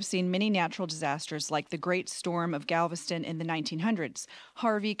flood, we have seen many natural disasters like the Great Storm of Galveston in the 1900s,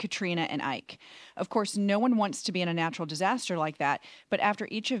 Harvey, Katrina, and Ike. Of course, no one wants to be in a natural disaster like that, but after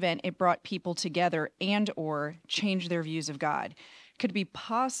each event, it brought people together and/or changed their views of God. Could it be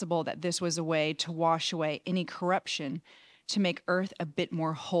possible that this was a way to wash away any corruption, to make Earth a bit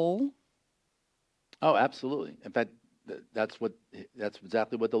more whole? Oh, absolutely. In fact, that's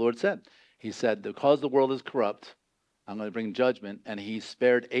exactly what the Lord said. He said, because the world is corrupt, I'm going to bring judgment, and he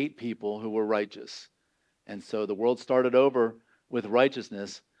spared 8 people who were righteous. And so the world started over with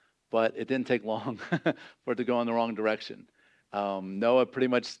righteousness, but it didn't take long for it to go in the wrong direction. Noah pretty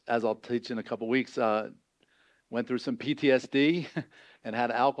much, as I'll teach in a couple weeks, went through some PTSD and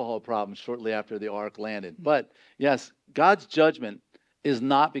had alcohol problems shortly after the ark landed. But yes, God's judgment is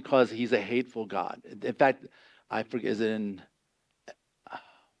not because he's a hateful God. In fact, I forget, is it in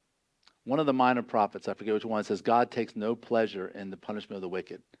one of the minor prophets, I forget which one, it says God takes no pleasure in the punishment of the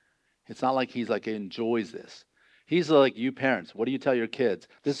wicked. It's not like he enjoys this. He's like you parents. What do you tell your kids?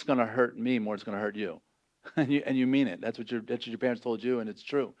 This is going to hurt me more than it's going to hurt you. and you mean it. That's what your parents told you, and it's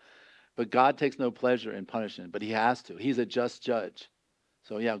true. But God takes no pleasure in punishment, but he has to. He's a just judge.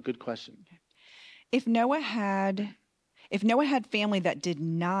 So yeah, good question. If Noah had family that did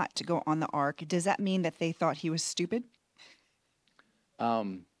not go on the ark, does that mean that they thought he was stupid?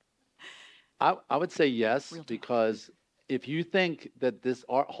 I would say yes, because if you think that this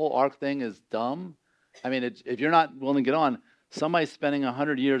whole ark thing is dumb, I mean, if you're not willing to get on, somebody spending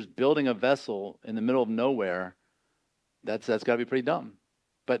 100 years building a vessel in the middle of nowhere, that's got to be pretty dumb.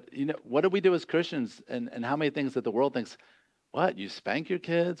 But what do we do as Christians, and how many things that the world thinks, what, you spank your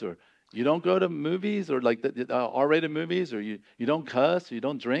kids, or you don't go to movies, or like the R-rated movies, or you don't cuss, or you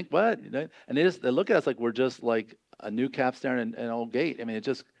don't drink, what? And they look at us like we're just like a new capstone and an old gate. I mean, it's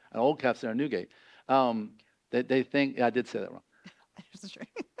just an old capstone and a new gate. They think, I did say that wrong.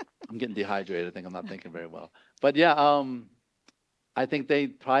 I'm getting dehydrated. I think I'm not thinking very well. But yeah, I think they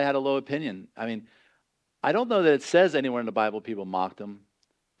probably had a low opinion. I mean, I don't know that it says anywhere in the Bible people mocked him,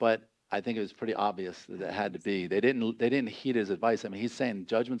 but I think it was pretty obvious that it had to be. They didn't heed his advice. I mean, he's saying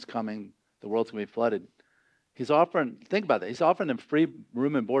judgment's coming, the world's going to be flooded. Think about that. He's offering them free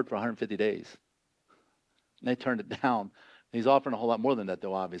room and board for 150 days. And they turned it down. He's offering a whole lot more than that,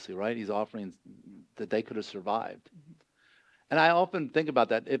 though, obviously, right? He's offering that they could have survived. Mm-hmm. And I often think about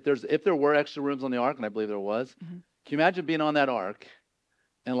that. If there were extra rooms on the ark, and I believe there was, mm-hmm. Can you imagine being on that ark?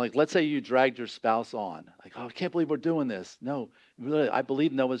 And like, let's say you dragged your spouse on. Like, oh, I can't believe we're doing this. No, really, I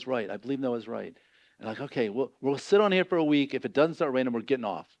believe Noah's right. I believe Noah's right. And like, okay, we'll sit on here for a week. If it doesn't start raining, we're getting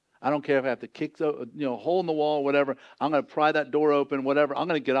off. I don't care if I have to kick a hole in the wall, whatever. I'm going to pry that door open, whatever. I'm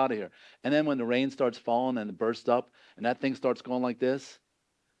going to get out of here. And then when the rain starts falling and it bursts up and that thing starts going like this,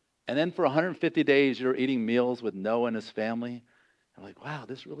 and then for 150 days you're eating meals with Noah and his family. I'm like, wow,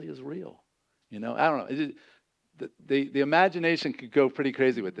 this really is real. I don't know. The imagination could go pretty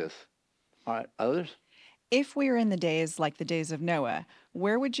crazy with this. All right, others? If we are in the days like the days of Noah,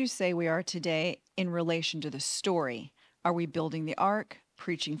 where would you say we are today in relation to the story? Are we building the ark,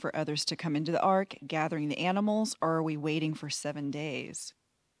 preaching for others to come into the ark, gathering the animals, or are we waiting for 7 days?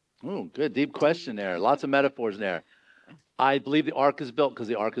 Oh, good. Deep question there. Lots of metaphors there. I believe the ark is built because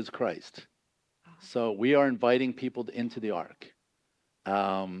the ark is Christ. So we are inviting people into the ark.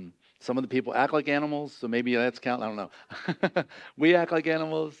 Some of the people act like animals, so maybe that's count. I don't know. We act like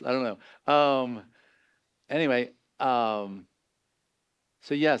animals. I don't know. Anyway, so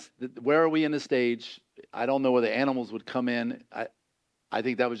yes, where are we in the stage? I don't know where the animals would come in. I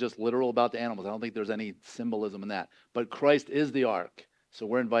think that was just literal about the animals. I don't think there's any symbolism in that. But Christ is the ark, so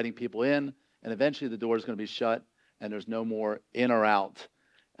we're inviting people in, and eventually the door is going to be shut, and there's no more in or out,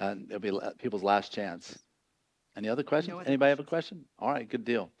 and it'll be people's last chance. Any other questions? Anybody have a question? All right, good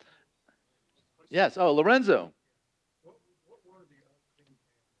deal. Yes. Oh, Lorenzo. What were the unclean animals?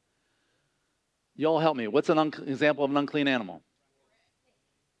 Y'all help me. What's an example of an unclean animal?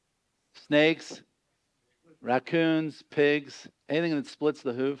 Snakes, raccoons, pigs, anything that splits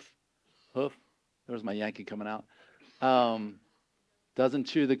the hoof. There's my Yankee coming out. Doesn't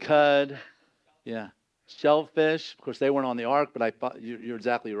chew the cud. Yeah. Shellfish. Of course, they weren't on the ark, but I thought you're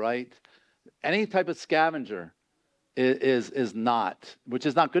exactly right. Any type of scavenger is not, which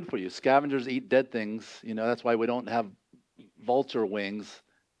is not good for you. Scavengers eat dead things. That's why we don't have vulture wings.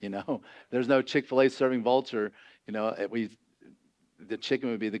 There's no Chick-fil-A serving vulture. The chicken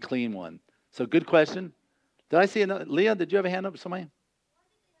would be the clean one. So good question. Did I see another? Leah, did you have a hand up, somebody?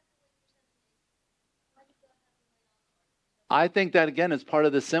 I think that, again, is part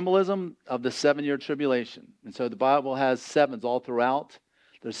of the symbolism of the 7-year tribulation. And so the Bible has sevens all throughout.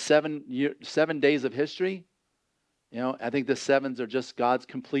 There's 7 days of history. I think the sevens are just God's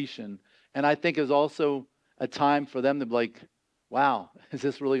completion. And I think it was also a time for them to be like, wow, is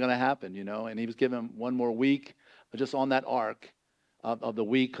this really going to happen? And he was given one more week just on that ark of the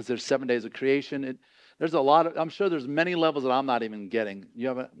week, because there's 7 days of creation. There's a lot of, I'm sure there's many levels that I'm not even getting. You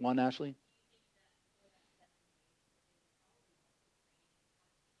have one, Ashley?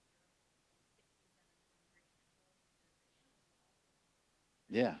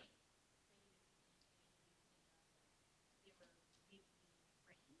 Yeah.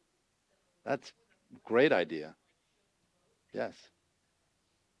 That's a great idea. Yes.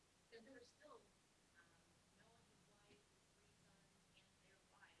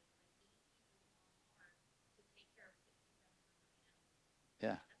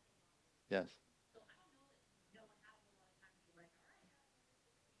 Yeah. Yes.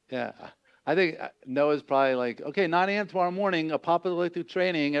 Yeah. I think Noah's probably like, okay, 9 a.m. tomorrow morning, apocalyptic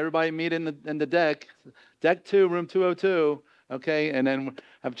training. Everybody meet in the deck 2, room 202. Okay, and then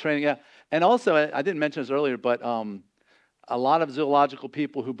have training. Yeah, and also I didn't mention this earlier, but a lot of zoological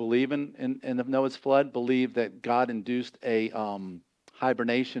people who believe in the Noah's flood believe that God induced a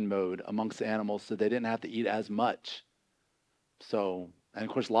hibernation mode amongst the animals, so they didn't have to eat as much. So, and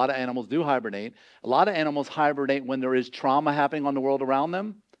of course, a lot of animals do hibernate. A lot of animals hibernate when there is trauma happening on the world around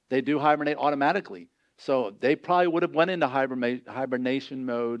them. They do hibernate automatically. So they probably would have went into hibernation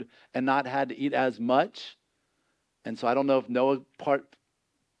mode and not had to eat as much. And so I don't know if Noah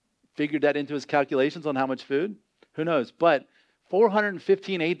figured that into his calculations on how much food. Who knows? But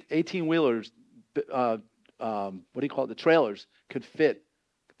 415 18-wheelers, what do you call it? The trailers could fit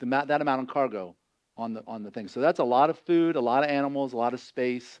that amount of cargo on the thing. So that's a lot of food, a lot of animals, a lot of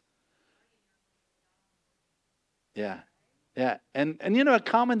space. Yeah. Yeah. And a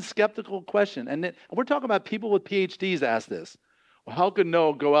common skeptical question. And we're talking about people with PhDs ask this. Well, how could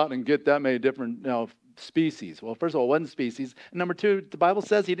Noah go out and get that many different species? Well, first of all, it wasn't species. And number two, the Bible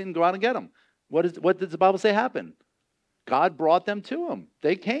says he didn't go out and get them. What does the Bible say happened? God brought them to him.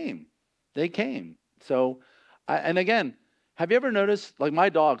 They came. So, and again, have you ever noticed, like my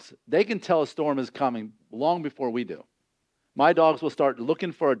dogs, they can tell a storm is coming long before we do. My dogs will start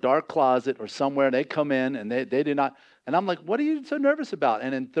looking for a dark closet or somewhere. They come in and they do not. And I'm like, what are you so nervous about?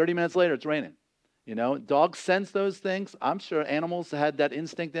 And then 30 minutes later, it's raining. Dogs sense those things. I'm sure animals had that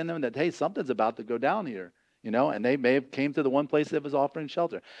instinct in them that, hey, something's about to go down here. And they may have came to the one place that was offering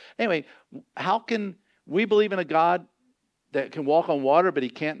shelter. Anyway, how can we believe in a God that can walk on water, but he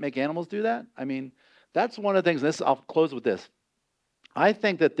can't make animals do that? I mean, that's one of the things. I'll close with this. I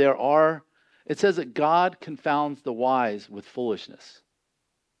think that it says that God confounds the wise with foolishness.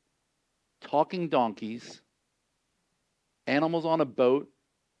 Talking donkeys, animals on a boat,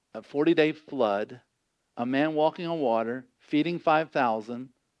 a 40-day flood, a man walking on water, feeding 5,000,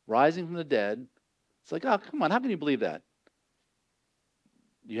 rising from the dead. It's like, oh, come on, how can you believe that?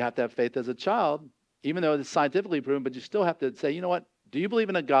 You have to have faith as a child, even though it's scientifically proven, but you still have to say, you know what? Do you believe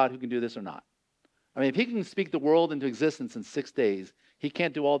in a God who can do this or not? I mean, if he can speak the world into existence in 6 days, he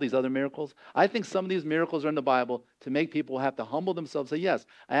can't do all these other miracles. I think some of these miracles are in the Bible to make people have to humble themselves and say, yes,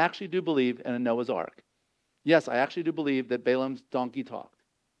 I actually do believe in a Noah's Ark. Yes, I actually do believe that Balaam's donkey talked.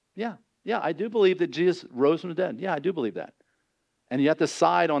 Yeah, I do believe that Jesus rose from the dead. Yeah, I do believe that. And you have to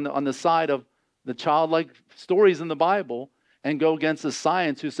side on the side of the childlike stories in the Bible and go against the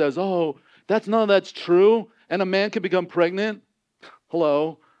science who says, oh, none of that's true, and a man can become pregnant.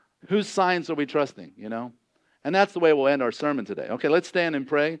 Hello, whose science are we trusting, And that's the way we'll end our sermon today. Okay, let's stand and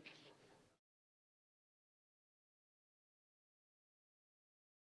pray.